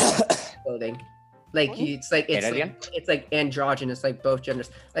 And clothing. Like it's like androgynous, like both genders.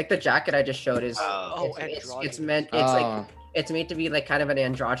 Like the jacket I just showed is Oh. it's meant it's like Oh. it's made to be like kind of an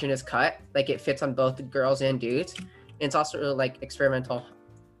androgynous cut. Like it fits on both the girls and dudes. And it's also like experimental.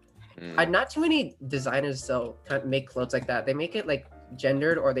 Mm. Not too many designers though kind of make clothes like that. They make it like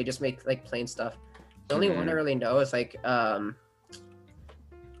gendered or they just make like plain stuff. The only one I really know is like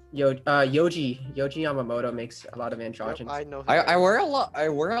Yoji Yamamoto makes a lot of Yep, androgynous. I know. who I that is. wear a lot. I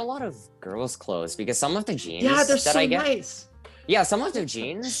wear a lot of girls' clothes because some of the jeans Yeah, they're that so I get. nice. Yeah, some of the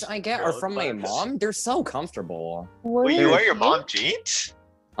jeans I get are Girls' from my clothes. mom. They're so comfortable. What Wait, is you it? wear your mom jeans?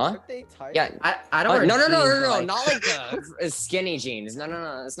 Huh? Aren't they tight? Yeah. I don't wear No, jeans, but, like- not like the skinny jeans.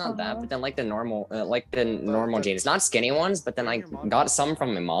 No, it's not that. Uh-huh. But then like the normal jeans, not skinny ones. But then I Your mom got does? some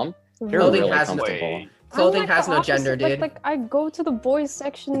from my mom. They're Clothing really has no- comfortable. Wait. Clothing I'm has the no gender, opposite. dude. Like I go to the boys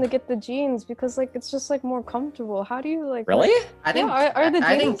section to get the jeans because like it's just like more comfortable. How do you like? Really? I think yeah, are the jeans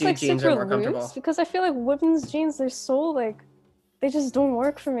I think dude like jeans super are more comfortable. loose? Because I feel like women's jeans they're so like they just don't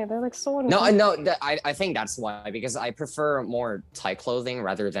work for me. They're like so No, uncomfortable. I think that's why because I prefer more tight clothing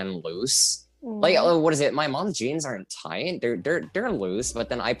rather than loose. Like Mhm. what is it? My mom's jeans aren't tight. They're loose, but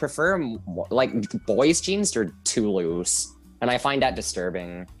then I prefer like boys' jeans. They're too loose, and I find that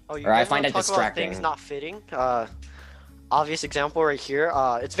disturbing. Oh, you Or I guys find wanna it talk about things distracting. not fitting. Obvious example right here.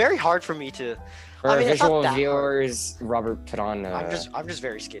 It's very hard for me to. For I mean, it's not visual that hard. viewers, Robert put on. I'm just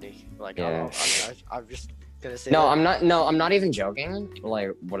very skinny. Like yeah. I'm just gonna say. No, that. I'm not. No, I'm not even joking.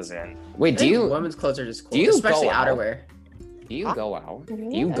 Like, what is it? Wait, do you women's clothes are just cool, do you especially go out? outerwear. do you Huh? go out? Do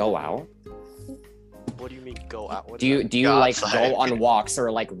you Yeah. go out? What do you mean go out? What Do you Go like outside. go on walks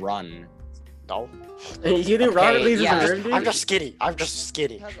or like run? No. You think Robert Okay, leaves yeah. his room, dude? I'm just skinny. I'm just He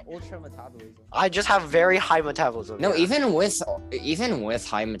skinny. has ultra metabolism. I just have very high metabolism. No, yeah. even with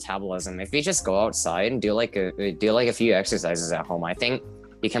high metabolism, if you just go outside and do like a few exercises at home, I think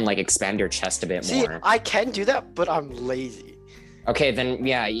you can like expand your chest a bit See, more. I can do that, but I'm lazy. Okay, then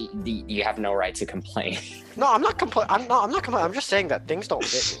yeah, you have no right to complain. No, I'm not complaining. I'm not complaining. I'm just saying that things don't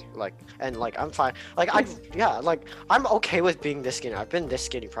fit me. Like, and like, I'm fine. Like, I'm okay with being this skinny. I've been this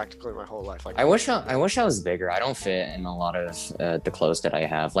skinny practically my whole life. Like, I wish I was bigger. I don't fit in a lot of the clothes that I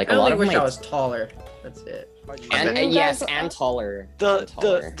have. Like I a lot only of wish my I was taller. That's it. and You yes, guys- and taller. the and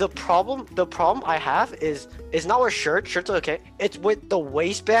taller. the problem I have is not with shirts are okay. It's with the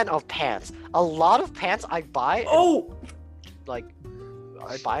waistband of pants. A lot of pants I buy, and, Oh, like,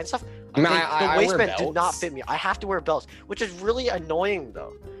 I buy and stuff. I mean, the I wear waistband did not belts. fit me. I have to wear belts, which is really annoying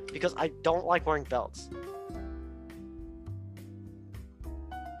though, because I don't like wearing belts.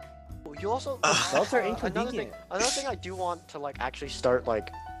 You also Belts are another thing. inconvenient. Another thing I do want to like actually start like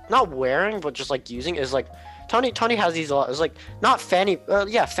not wearing but just like using is like Tony has these a lot. It's like not fanny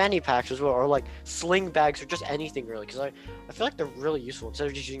packs as well, or like sling bags or just anything really, because I feel like they're really useful instead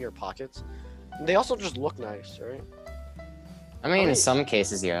of just using your pockets. And they also just look nice, right? I mean, in Okay. some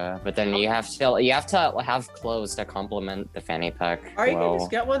cases, yeah, but then you have to have clothes that complement the fanny pack. or you can well.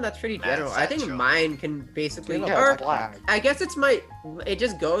 just get one that's pretty general. That's I not think true. mine can basically. Give a Yeah, Or it's black. I guess it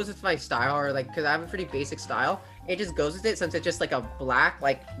just goes with my style, or like, because I have a pretty basic style. It just goes with it since it's just like a black,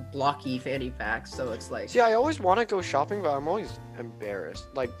 like blocky fanny pack. So it's like. See, I always want to go shopping, but I'm always embarrassed.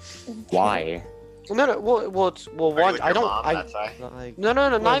 Like, Why? no, well, Are you one, with I your don't, mom, I, that's why? Like, no,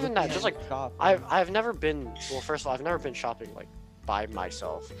 not we're even that. looking Just at like, shop. I've never been. Well, first of all, I've never been shopping like by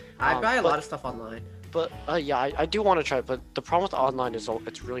myself. I buy a but- lot of stuff online. But yeah, I do want to try it. But the problem with online is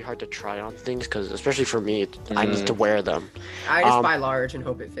it's really hard to try on things because, especially for me, I need to wear them. I just Um, buy large and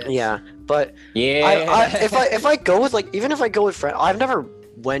hope it fits. Yeah, but Yeah. if I go with like, even if I go with friends, I've never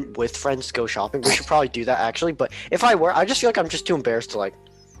went with friends to go shopping. We should probably do that actually. But if I wear, I just feel like I'm just too embarrassed to like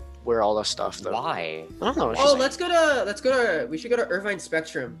wear all that stuff. Though. Why? I don't know. It's Oh, just, let's go to. We should go to Irvine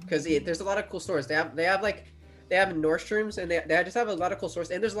Spectrum because there's a lot of cool stores. They have like. They have Nordstrom's and they just have a lot of cool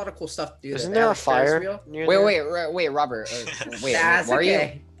stores and there's a lot of cool stuff to do. isn't They there have a Ferris fire wheel. near Wait, there? wait, Robert. Wait, That's why are you?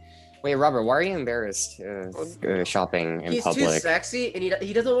 okay. Wait, Robert, why are you embarrassed shopping in He's too public? sexy and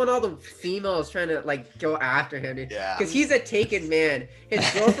he doesn't want all the females trying to like go after him, dude. Yeah. Because he's a taken man. His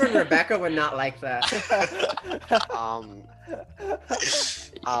girlfriend Rebecca would not like that.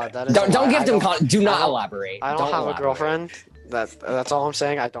 That is a Don't lie. give them. Do I not don't- elaborate. I don't have elaborate. a girlfriend. That's all I'm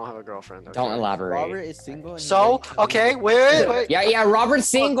saying. I don't have a girlfriend. okay? Don't elaborate. Robert is single. And he's So very okay, wait. Yeah, Robert's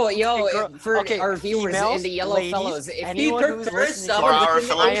single. Yo, Okay, for okay, our viewers females, in the Yellow ladies, Fellows, if He anyone who's prefers listening someone For our within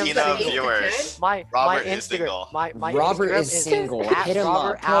the I am Filipino single. viewers, my Robert is Instagram, single. my Robert Instagram is single. at Hit him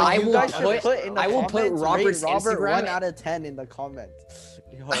Robert up. Al- I you will guys should put- put in the I will put comments, Robert's rate Robert Instagram- 1 out of 10 in the comments.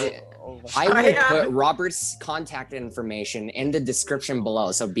 Yo, oh I my- will I put am- Robert's contact information in the description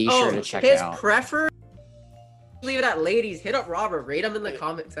below, so be Oh, sure to check his out. prefer. Leave it at ladies. Hit up Robert. Rate him in the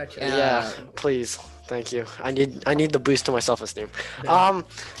comment section. Yeah, please, thank you. I need the boost to my self-esteem.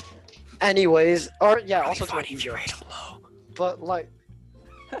 Anyways, or yeah, also to my ego. But like,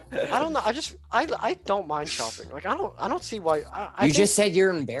 I don't know. I don't mind shopping. Like I don't see why. I You think- just said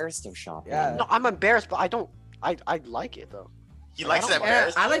you're embarrassed of shopping. Yeah. no. I'm embarrassed, but I don't. I like it though. He likes I that don't- Yeah,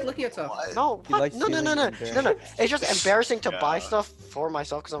 embarrassed. I like looking at stuff. What? No, He what? likes No. feeling It's just embarrassing to buy Yeah. stuff for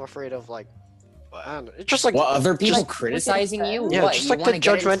myself because I'm afraid of like. What? I don't know. It's just like What, other people just- criticizing you? Yeah, What, just you like the wanna get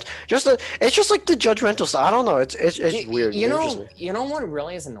judgment. It's just like the judgmental stuff. I don't know. It's weird. You It know, interests me. you know what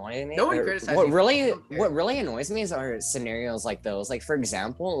really is annoying me? No one Or criticizes What you. really, Don't care. what really annoys me is are scenarios like those. Like for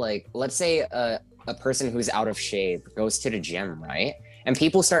example, like let's say a person who's out of shape goes to the gym, right? And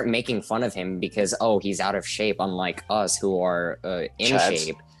people start making fun of him because he's out of shape, unlike us who are in Chads.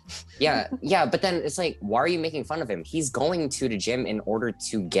 shape. Yeah, but then it's like, why are you making fun of him? He's going to the gym in order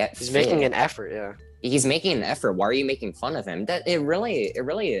to get He's fit. making an effort. Yeah. He's making an effort. Why are you making fun of him? That it really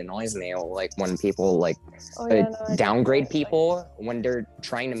annoys me. Like when people like Oh, yeah, no, I downgrade get it. people when they're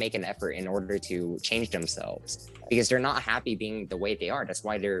trying to make an effort in order to change themselves because they're not happy being the way they are. That's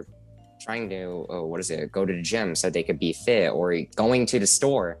why they're trying to go to the gym so they could be fit, or going to the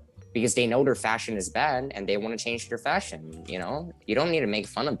store because they know their fashion is bad and they want to change their fashion. You know, you don't need to make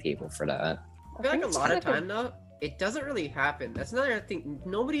fun of people for that. I feel like a It's lot of kind of- time though, it doesn't really happen. That's another thing.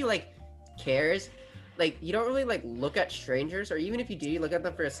 Nobody like cares. Like you don't really like look at strangers, or even if you do, you look at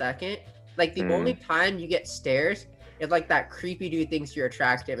them for a second. Like the Mm. only time you get stares is like that creepy dude thinks you're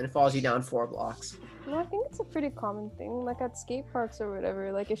attractive and follows you down 4 blocks. No, I think it's a pretty common thing. Like at skate parks or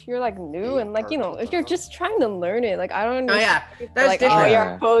whatever. Like if you're like new Skate and like you know, parks, if you're just trying to learn it, like I don't Oh understand. yeah, people that's like, different. oh, Yeah.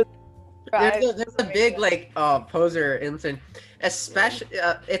 you're a poser. There's a big like poser incident, especially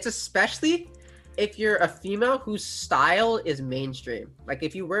it's especially if you're a female whose style is mainstream. Like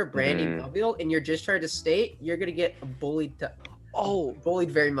if you wear Brandy Mhm. Melville and you're just trying to state, you're gonna get bullied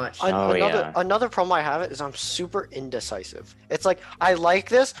very much. Oh, yeah. Another problem I have is I'm super indecisive. It's like I like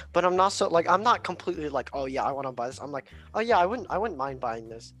this, but I'm not so like I'm not completely like, oh yeah, I want to buy this. I'm like, oh yeah, I wouldn't mind buying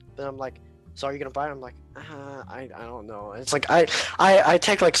this. But I'm like, so are you gonna buy it? I'm like, I don't know. It's like I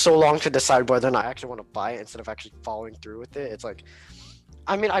take like so long to decide whether or not I actually want to buy it instead of actually following through with it. It's like,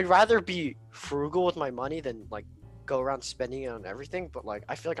 I mean, I'd rather be frugal with my money than like go around spending it on everything. But like,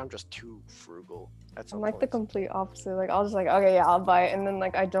 I feel like I'm just too frugal at some I'm like the points. complete opposite. Like I'll just like, okay, yeah, I'll buy it, and then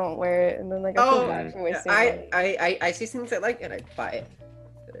like I don't wear it, and then like I feel Oh, bad for wasting money. I see things I like and I buy it.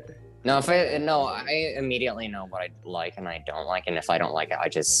 No, I immediately know what I like and I don't like, and if I don't like it, I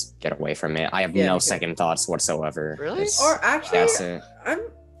just get away from it. I have Yeah, no because- second thoughts whatsoever. Really? Or actually, That's it.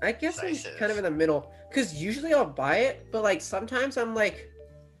 I guess I'm Decisive. kind of in the middle. Cause usually I'll buy it, but like sometimes I'm like,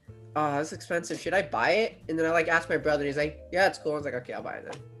 oh, that's expensive. Should I buy it? And then I like ask my brother, and he's like, yeah, it's cool. I was like, okay, I'll buy it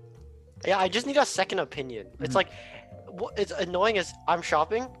then. Yeah, I just need a second opinion. It's like, what it's annoying is I'm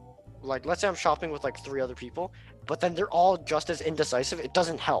shopping, like let's say I'm shopping with like 3 other people, but then they're all just as indecisive. It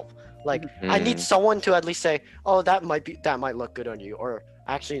doesn't help. Like I need Mm. someone to at least say, oh, that might look good on you, or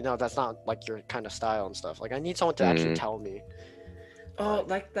actually no, that's not like your kind of style and stuff. Like I need someone to actually Mm. tell me. Oh,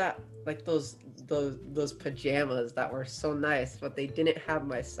 like that, like those pajamas that were so nice, but they didn't have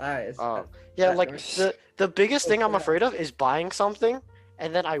my size. Oh, yeah, That like was- the biggest thing I'm Yeah. afraid of is buying something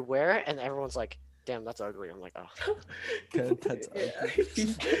and then I wear it and everyone's like, damn, that's ugly. I'm like, oh, That's Yeah.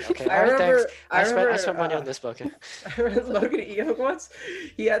 okay, I alright, remember, thanks. I remember, spent money on this book. I remember Logan at Enoch once.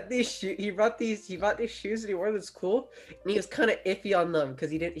 He had these he bought these shoes and he wore them to school, and he was kind of iffy on them because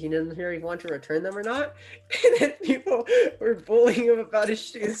he didn't hear he wanted to return them or not. And then people were bullying him about his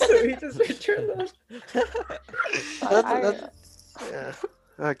shoes, so he just returned them.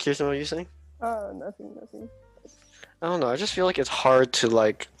 Yeah. Kirsten, what are you saying? Oh, nothing. I don't know. I just feel like it's hard to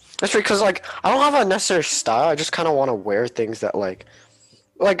like. That's because like I don't have a necessary style. I just kind of want to wear things that like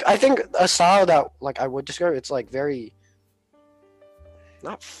I think a style that like I would describe. It's like very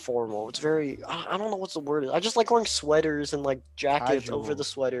not formal. It's very I don't know what's the word. I just like wearing sweaters and like jackets over Casual. the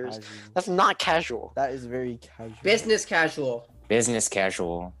sweaters. Casual. That's not casual. That is very casual. Business casual. Business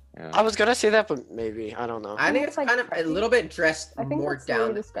casual. Yeah. I was gonna say that, but maybe I don't know. I think it's it's like kind of a preppy. little bit dressed I think more that's the way you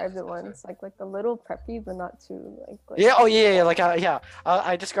down. described it once, like a little preppy, but not too like. Yeah. Oh yeah. Like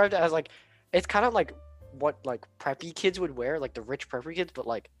I described it as like it's kind of like what like preppy kids would wear, like the rich preppy kids, but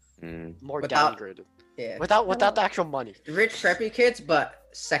like Mm. more Without- downgraded. Yeah. Without the actual money. Rich preppy kids, but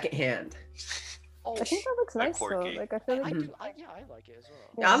secondhand. Oh, I think that looks Like nice though. quorky. like I feel like. I, Mhm. do, yeah, I like it as well.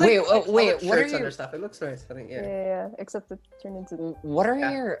 Yeah, I Yeah. like, Wait, wait, colored what are shirts you- under stuff. It looks nice. I think. Yeah. Except it turned into. What are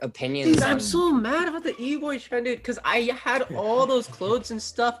Yeah. your opinions Dude, I'm on so mad about the e-boy trend, dude, because I had all those clothes and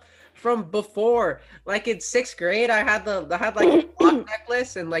stuff from before. Like in 6th grade, I had like a lock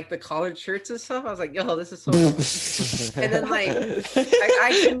necklace and like the collared shirts and stuff. I was like, yo, this is so cool. And then like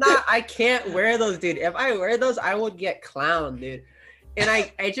I can't wear those, dude. If I wear those, I would get clowned, dude. And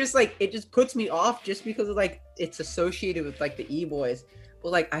I just like it just puts me off just because of like it's associated with like the e-boys.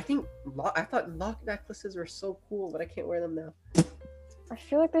 But like I thought lock necklaces were so cool, but I can't wear them now. I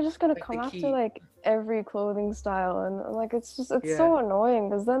feel like they're just gonna Like come the after key. like every clothing style, and like it's Yeah. so annoying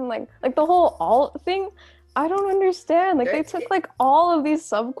because then like the whole alt thing, I don't understand. Like they Yeah, took like all of these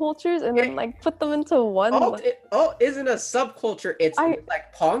subcultures and then Yeah. like put them into one. Alt isn't a subculture. It's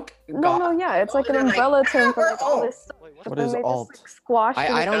like punk. No, yeah, it's like an and then, like, umbrella term for we're like all alt. this stuff. Wait, But What then is they alt? just like squashed I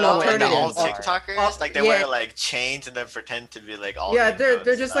it don't into know Oh, what and the it old is. TikTokers, like they yeah. wear like chains and then pretend to be like all. Yeah, the they're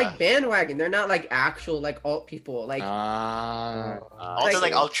clothes just and like bandwagon. They're not like actual like alt people. Like Alt is like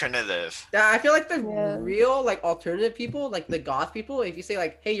like- alternative. I feel like the Yeah. real like alternative people, like the goth people. If you say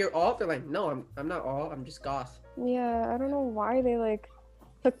like, "Hey, you're alt," they're like, "No, I'm not alt. I'm just goth." Yeah, I don't know why they like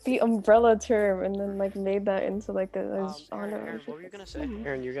took the umbrella term and then like made that into like a genre. Aaron, what were you gonna say? Mhm.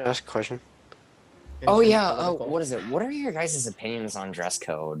 Aaron, you're gonna ask a question. Oh It's yeah. political. What is it? What are your guys' opinions on dress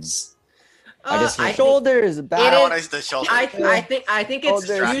codes? Uh, I just I think- Shoulders I back. don't want to the shoulder. I think it's too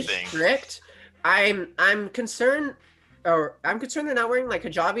Distracting. strict. I'm concerned, or I'm concerned they're not wearing like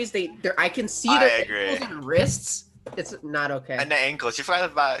hijabis. I can see I their agree. ankles and wrists. It's not okay. And the ankles. You forgot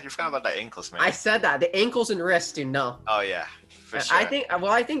about the ankles, man. I said that the ankles and wrists, dude. No. Oh yeah, for sure. I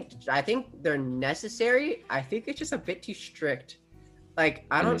think they're necessary. I think it's just a bit too strict. Like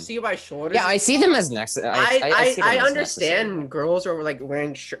I don't Mhm. see why shoulders. Yeah, I see them as next. I see them as understand girls are like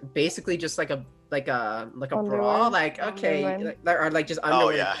wearing basically just like a like a Underwear? bra, like okay, Underwear. or like just Oh,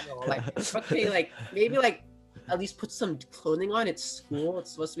 underwear. yeah. in general, like okay, like maybe like at least put some clothing on. It's school.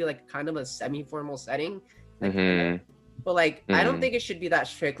 It's supposed to be like kind of a semi-formal setting. Like, Mhm. but like I don't Mhm. think it should be that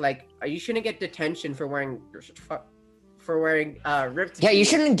strict. Like you shouldn't get detention for wearing ripped. Yeah, you jeans.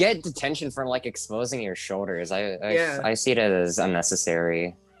 shouldn't get detention for like exposing your shoulders. Yeah. I see it as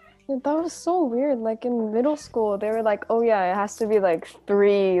unnecessary. Yeah, that was so weird. Like in middle school, they were like, "Oh yeah, it has to be like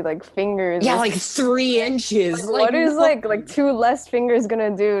 3 like fingers." Yeah, or like 3 inches. Like, what is no. like 2 less fingers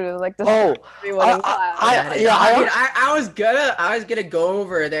gonna do to like the Oh, everyone in class? Dude, I was gonna go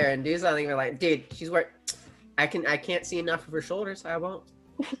over there and do something. But like, dude, she's wearing. I can't see enough of her shoulders. I won't.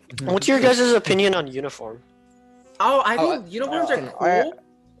 What's your guys' opinion on uniform? Oh, I Oh, think uniforms are cool. I-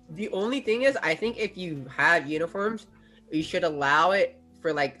 The only thing is, I think if you have uniforms, you should allow it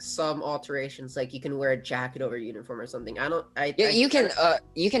for like some alterations. Like you can wear a jacket over a uniform or something. Yeah, you can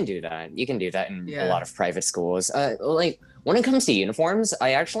do that. You can do that in Yeah. a lot of private schools. Like when it comes to uniforms,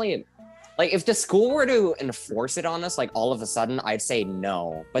 I actually like if the school were to enforce it on us, like all of a sudden, I'd say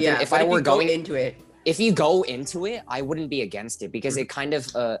no. But then if I were you go going into it, if you go into it, I wouldn't be against it because it kind of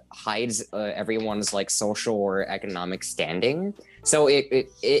hides everyone's like social or economic standing. So it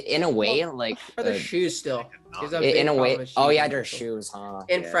in a way like for the shoes still. There's a in big a way. problem with Oh shoes yeah, in their school. shoes, huh?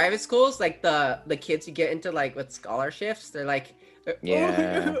 In Yeah. private schools, like the kids who get into like with scholarships, they're like,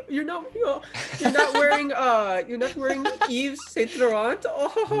 Yeah. oh, you're not wearing Yves Saint Laurent.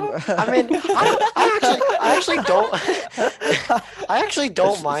 Oh. I mean, I actually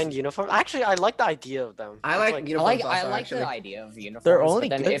don't mind uniform. Actually, I like the idea of them. I It's like I uniforms. like I also, like actually. the idea of uniforms. They're only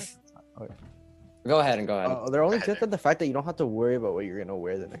but then good- if Okay. go ahead. They're only good at the fact that you don't have to worry about what you're gonna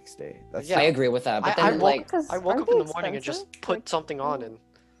wear the next day. That's Yeah. I agree with that. But I then woke- like, I woke up in the morning and just put something on and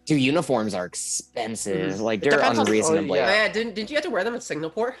dude, uniforms are expensive. Like It they're depends on- oh, unreasonably. Oh, yeah. yeah, didn't you have to wear them at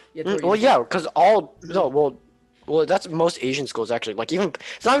Singapore? You had to wear well, yeah, uniforms? because all no, well, that's most Asian schools actually. Like even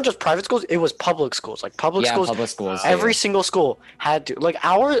it's not even just private schools; it was public schools. Like public Yeah, schools, public schools. every too. single school had to. Like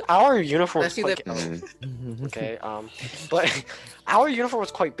our uniform was Unless you quite, live- Mm. okay, but our uniform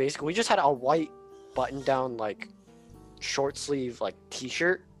was quite basic. We just had a white button-down like short sleeve like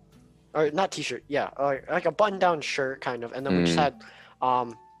t-shirt, or not t-shirt, yeah, like a button-down shirt kind of, and then we just Mm.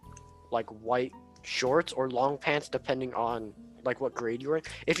 had like white shorts or long pants depending on like what grade you were in.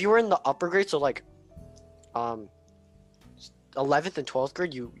 If you were in the upper grade, so like 11th and 12th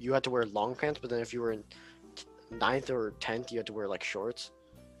grade, you had to wear long pants, but then if you were in 9th or 10th, you had to wear like shorts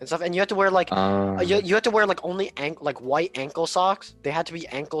and stuff, and you had to wear like you had to wear like only like white ankle socks. They had to be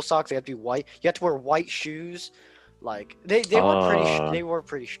ankle socks. They had to be white. You had to wear white shoes. Like they were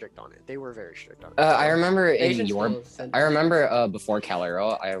pretty strict on it. They were very strict on it. I remember in Asian your schools sent- I remember before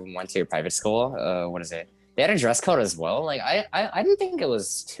Calero, I went to a private school. What is it? They had a dress code as well. Like I didn't think it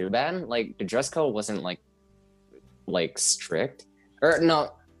was too bad. Like the dress code wasn't like strict. Or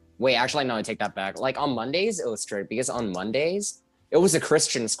no, wait, actually no, I take that back. Like on Mondays it was strict because on Mondays it was a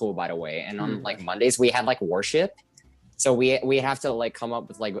Christian school, by the way, and on like Mondays we had like worship. So we have to like come up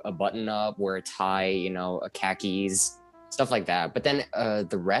with like a button up, wear a tie, a khakis, stuff like that. But then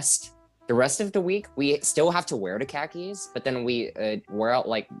the rest of the week we still have to wear the khakis, but then we wear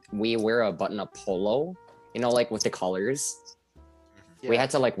a button up polo, like with the colors. We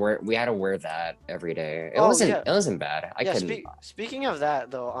had to wear that every day. It wasn't bad. I couldn't. Speaking of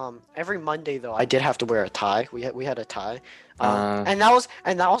that though, every Monday though, I did have to wear a tie. We had a tie, Uh. and that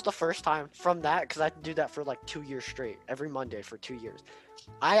was the first time from that because I had to do that for like 2 years straight, every Monday for 2 years.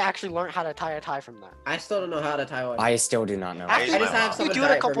 I actually learned how to tie a tie from that. I still don't know how to tie one. I still do not know. Actually, I just have you someone do it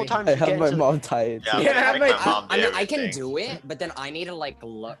tie a it for couple me. times. I to get have my into- mom tie it. Yeah, Yeah, make but my mom do I can everything. do it, but then I need to like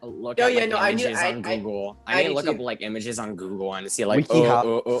look Oh, at yeah, like, no, I need- images on I- Google. I I need need to look to. up like images on Google and see like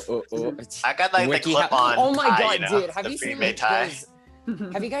WikiHow. I got like the WikiHow. clip on. Oh my tie, god, dude! Have the you seen pre-made like tie? those?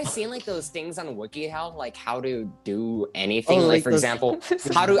 Have you guys seen like those things on WikiHow, like how to do anything? Oh, like like for those- example,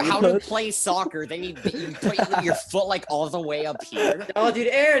 how to play soccer. Then you put your foot like all the way up here. Oh, dude,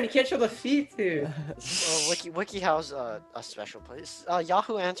 Aaron, you can't show the feet, dude. WikiHow's a special place.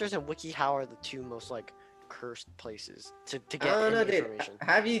 Yahoo Answers and WikiHow are the two most like cursed places to I get don't know, any dude. information.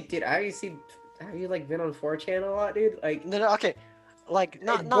 Have you like been on 4chan a lot, dude? Like, No, okay, like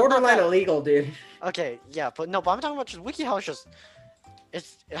not it's not borderline that- illegal, dude. Okay, yeah, but I'm talking about just WikiHow is just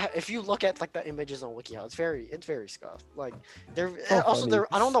if you look at like the images on WikiHow, it's very scuffed. Like they're So also funny.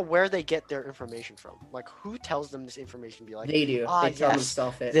 they're I don't know where they get their information from. Like who tells them this information? Be like, They do. ah, They tell yes,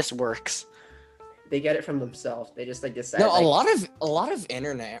 themselves it. this works. They get it from themselves. They just like decide. No, like, a lot of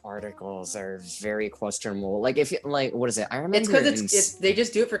internet articles are very questionable. Like if you like, what is it? I remember It's because in it's they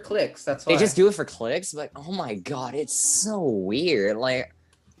just do it for clicks. That's why. they just do it for clicks. But oh my god, it's so weird. Like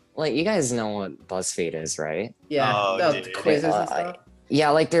like you guys know what BuzzFeed is, right? Yeah, Oh, the dude. quizzes and Uh, stuff. Yeah,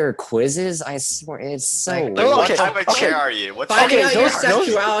 like their quizzes. I swear, it's so Like, weird. they're What okay, type of okay. chair are you? What Finding type out of your chair are you?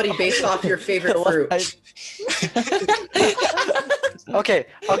 sexuality based off your favorite What fruit. Okay,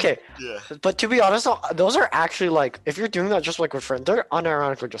 okay. Yeah. But to be honest, those are actually like, if you're doing that just like with friends, they're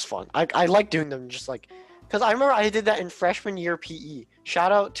unironically just fun. I like doing them just like, because I remember I did that in freshman year PE.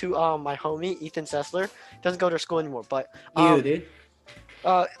 Shout out to my homie Ethan Sessler. Doesn't go to school anymore, but You, dude.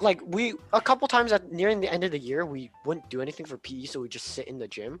 like we a couple times at nearing the end of the year we wouldn't do anything for PE, so we just sit in the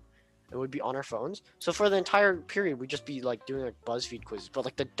gym and we'd be on our phones. So for the entire period we'd just be like doing like BuzzFeed quizzes, but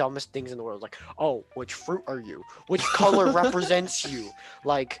like the dumbest things in the world, like, oh, which fruit are you? Which color represents you?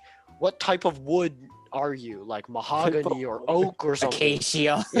 Like, what type of wood are you? Like mahogany or oak or something.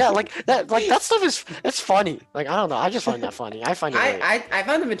 Acacia. Yeah, like that stuff is, it's funny. Like, I don't know, I just find that funny. I find it very, I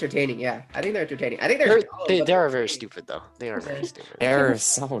find them entertaining. Yeah, I think they're entertaining. I think they're dumb, they but are they're very entertaining. stupid though. They are very stupid. They're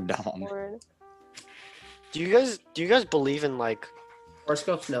so dumb. Word. Do you guys believe in like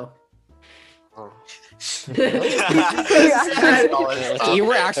Horoscopes, no. oh. You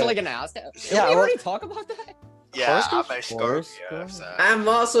were actually gonna ask that? Did Yeah, we well- already talk about that? Yeah, I'm Horoscope? a Scorpio. So. I'm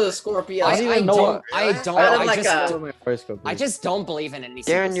also a Scorpio. I don't even know what- I don't. I I, don't like just, a- my horoscope I is. just don't believe in any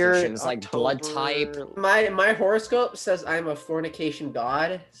Darren, you're superstitions like blood type. My horoscope says I'm a fornication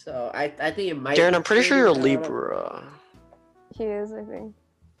god, so I think it might. Darren, be I'm pretty sure you're a true, I don't know. Libra. He is, I think.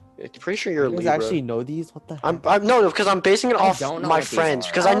 I'm pretty sure you're a You guys Libra. actually know these? What the heck? I'm no, because I'm basing it I off don't know my what these friends,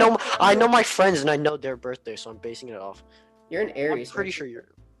 are. because I know my friends and I know their birthday, so I'm basing it off. You're an I'm Aries. pretty right? sure you're.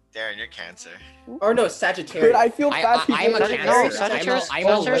 Darren, you're Cancer. Or no, Dude, Sagittarius. I feel bad. for I'm a you. Sagittarius- cancer. Sagittarius- I'm a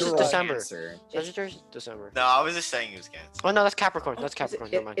Sagittarius is literal December. Cancer. Sagittarius is December. No, I was just saying he was Cancer. Oh no, that's Capricorn. That's Is it- Capricorn.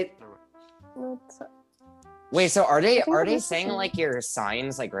 it- Never mind. it- Never mind. No, it's- Wait, so are they think it is saying the like your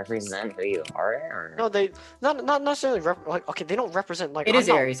signs like represent who you are? Or? No, they not necessarily like, okay, they don't represent like. It I'm is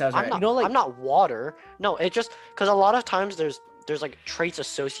not- Aries. I was I'm right. not. You know, like- I'm not water. No, it just because a lot of times there's like traits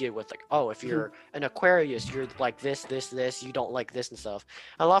associated with like, oh, if you're an Aquarius, you're like this, you don't like this and stuff.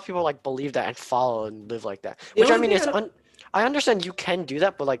 And a lot of people like believe that and follow and live like that. The Which I only mean, thing it's I don't- I understand you can do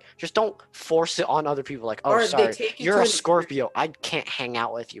that, but like, just don't force it on other people. Like, oh, Or they sorry, take you you're to a an- Scorpio. I can't hang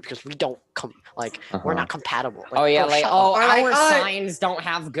out with you because we don't we're Uh-huh. not compatible. Oh yeah, like shut oh, up. Or like, our oh, signs don't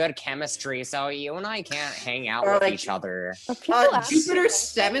have good chemistry, so you and I can't hang out Or with like- each other. Are people actually Jupiter's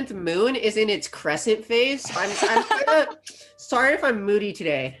seventh moon is in its crescent phase. I'm kinda sorry if I'm moody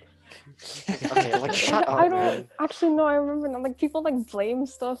today. Okay, like shut up, I don't man. actually know. I remember now. Like people like blame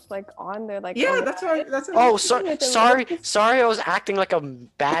stuff like on there. Like Yeah, oh, that's what. That's what Oh, I'm so, saying. sorry, I was acting like a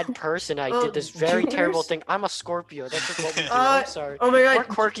bad person. I did this very terrible Jupiter's- thing. I'm a Scorpio. That's just what we do. Uh, I'm sorry. Oh my We're god,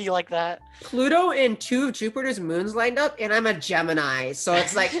 quirky like that. Pluto and two of Jupiter's moons lined up, and I'm a Gemini, so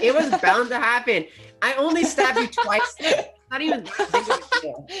it's like it was bound to happen. I only stabbed you twice. Not even that big of a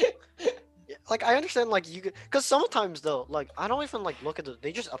deal. Like I understand, like you could, because sometimes though, like I don't even like look at the.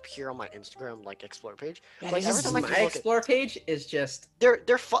 They just appear on my Instagram like explore page. Like every time I My look at, explore page is just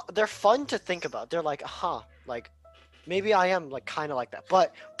they're fun to think about. They're like, like maybe I am like kind of like that,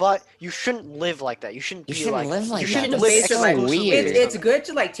 but you shouldn't live like that. You shouldn't. You be shouldn't like, live like you that. shouldn't That's live so exclusively weird. based on it's that. good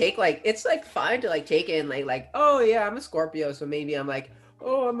to like take like it's like fine to like take in like oh yeah I'm a Scorpio, so maybe I'm like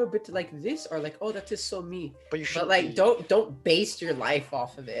oh I'm a bit like this or like oh that is so me. But you should But like don't base your life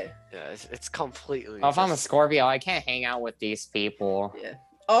off of it. Yeah, it's completely. Oh, if I'm a just- Scorpio, I can't hang out with these people.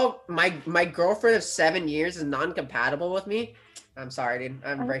 Oh my girlfriend of 7 years is non-compatible with me. I'm sorry, dude.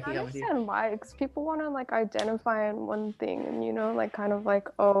 I'm I breaking up with you. understand why, because people want to like identify in one thing, and like kind of like,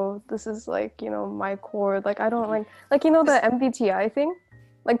 oh, this is like my core. Like I don't like the MBTI thing.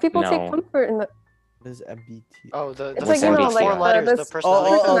 Like people take No. comfort in the This is MBT. Oh, the it's What's like MBTI? four letters, the this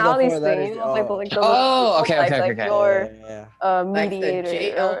personality. Oh, personality the 4 thing. letters, Like the Oh, okay, like, okay, like okay. your Yeah. Like the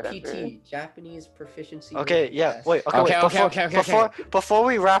mediator or whatever. JLPT, Japanese proficiency. Okay, Rating yeah. Test. Wait. Okay. Okay, Wait, okay, before, okay, okay, before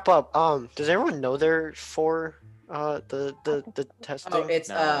we wrap up, does everyone know their four the testing? Oh, it's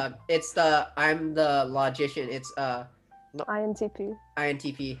No. it's the I'm the logician. It's INTP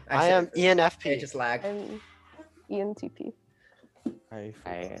INTP. I said am it first. ENFP. It just lagged. and ENTP.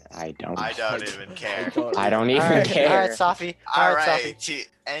 I don't. I don't even care. I don't even All right, care. all right, Safi. All right, right, to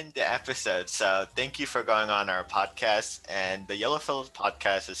end the episode, so thank you for going on our podcast. And the Yellow Phillips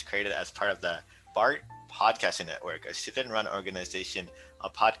podcast is created as part of the BART Podcasting Network, a student-run organization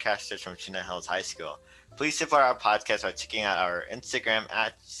of podcasters from Chino Hills High School. Please support our podcast by checking out our Instagram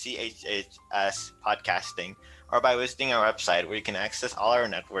at CHHS Podcasting, or by visiting our website where you can access all our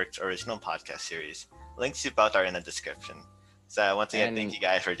network's original podcast series. Links to both are in the description. So once again, thank And- you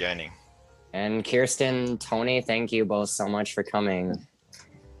guys for joining. And Kirsten, Tony, thank you both so much for coming.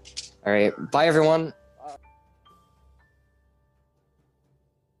 All right, bye everyone.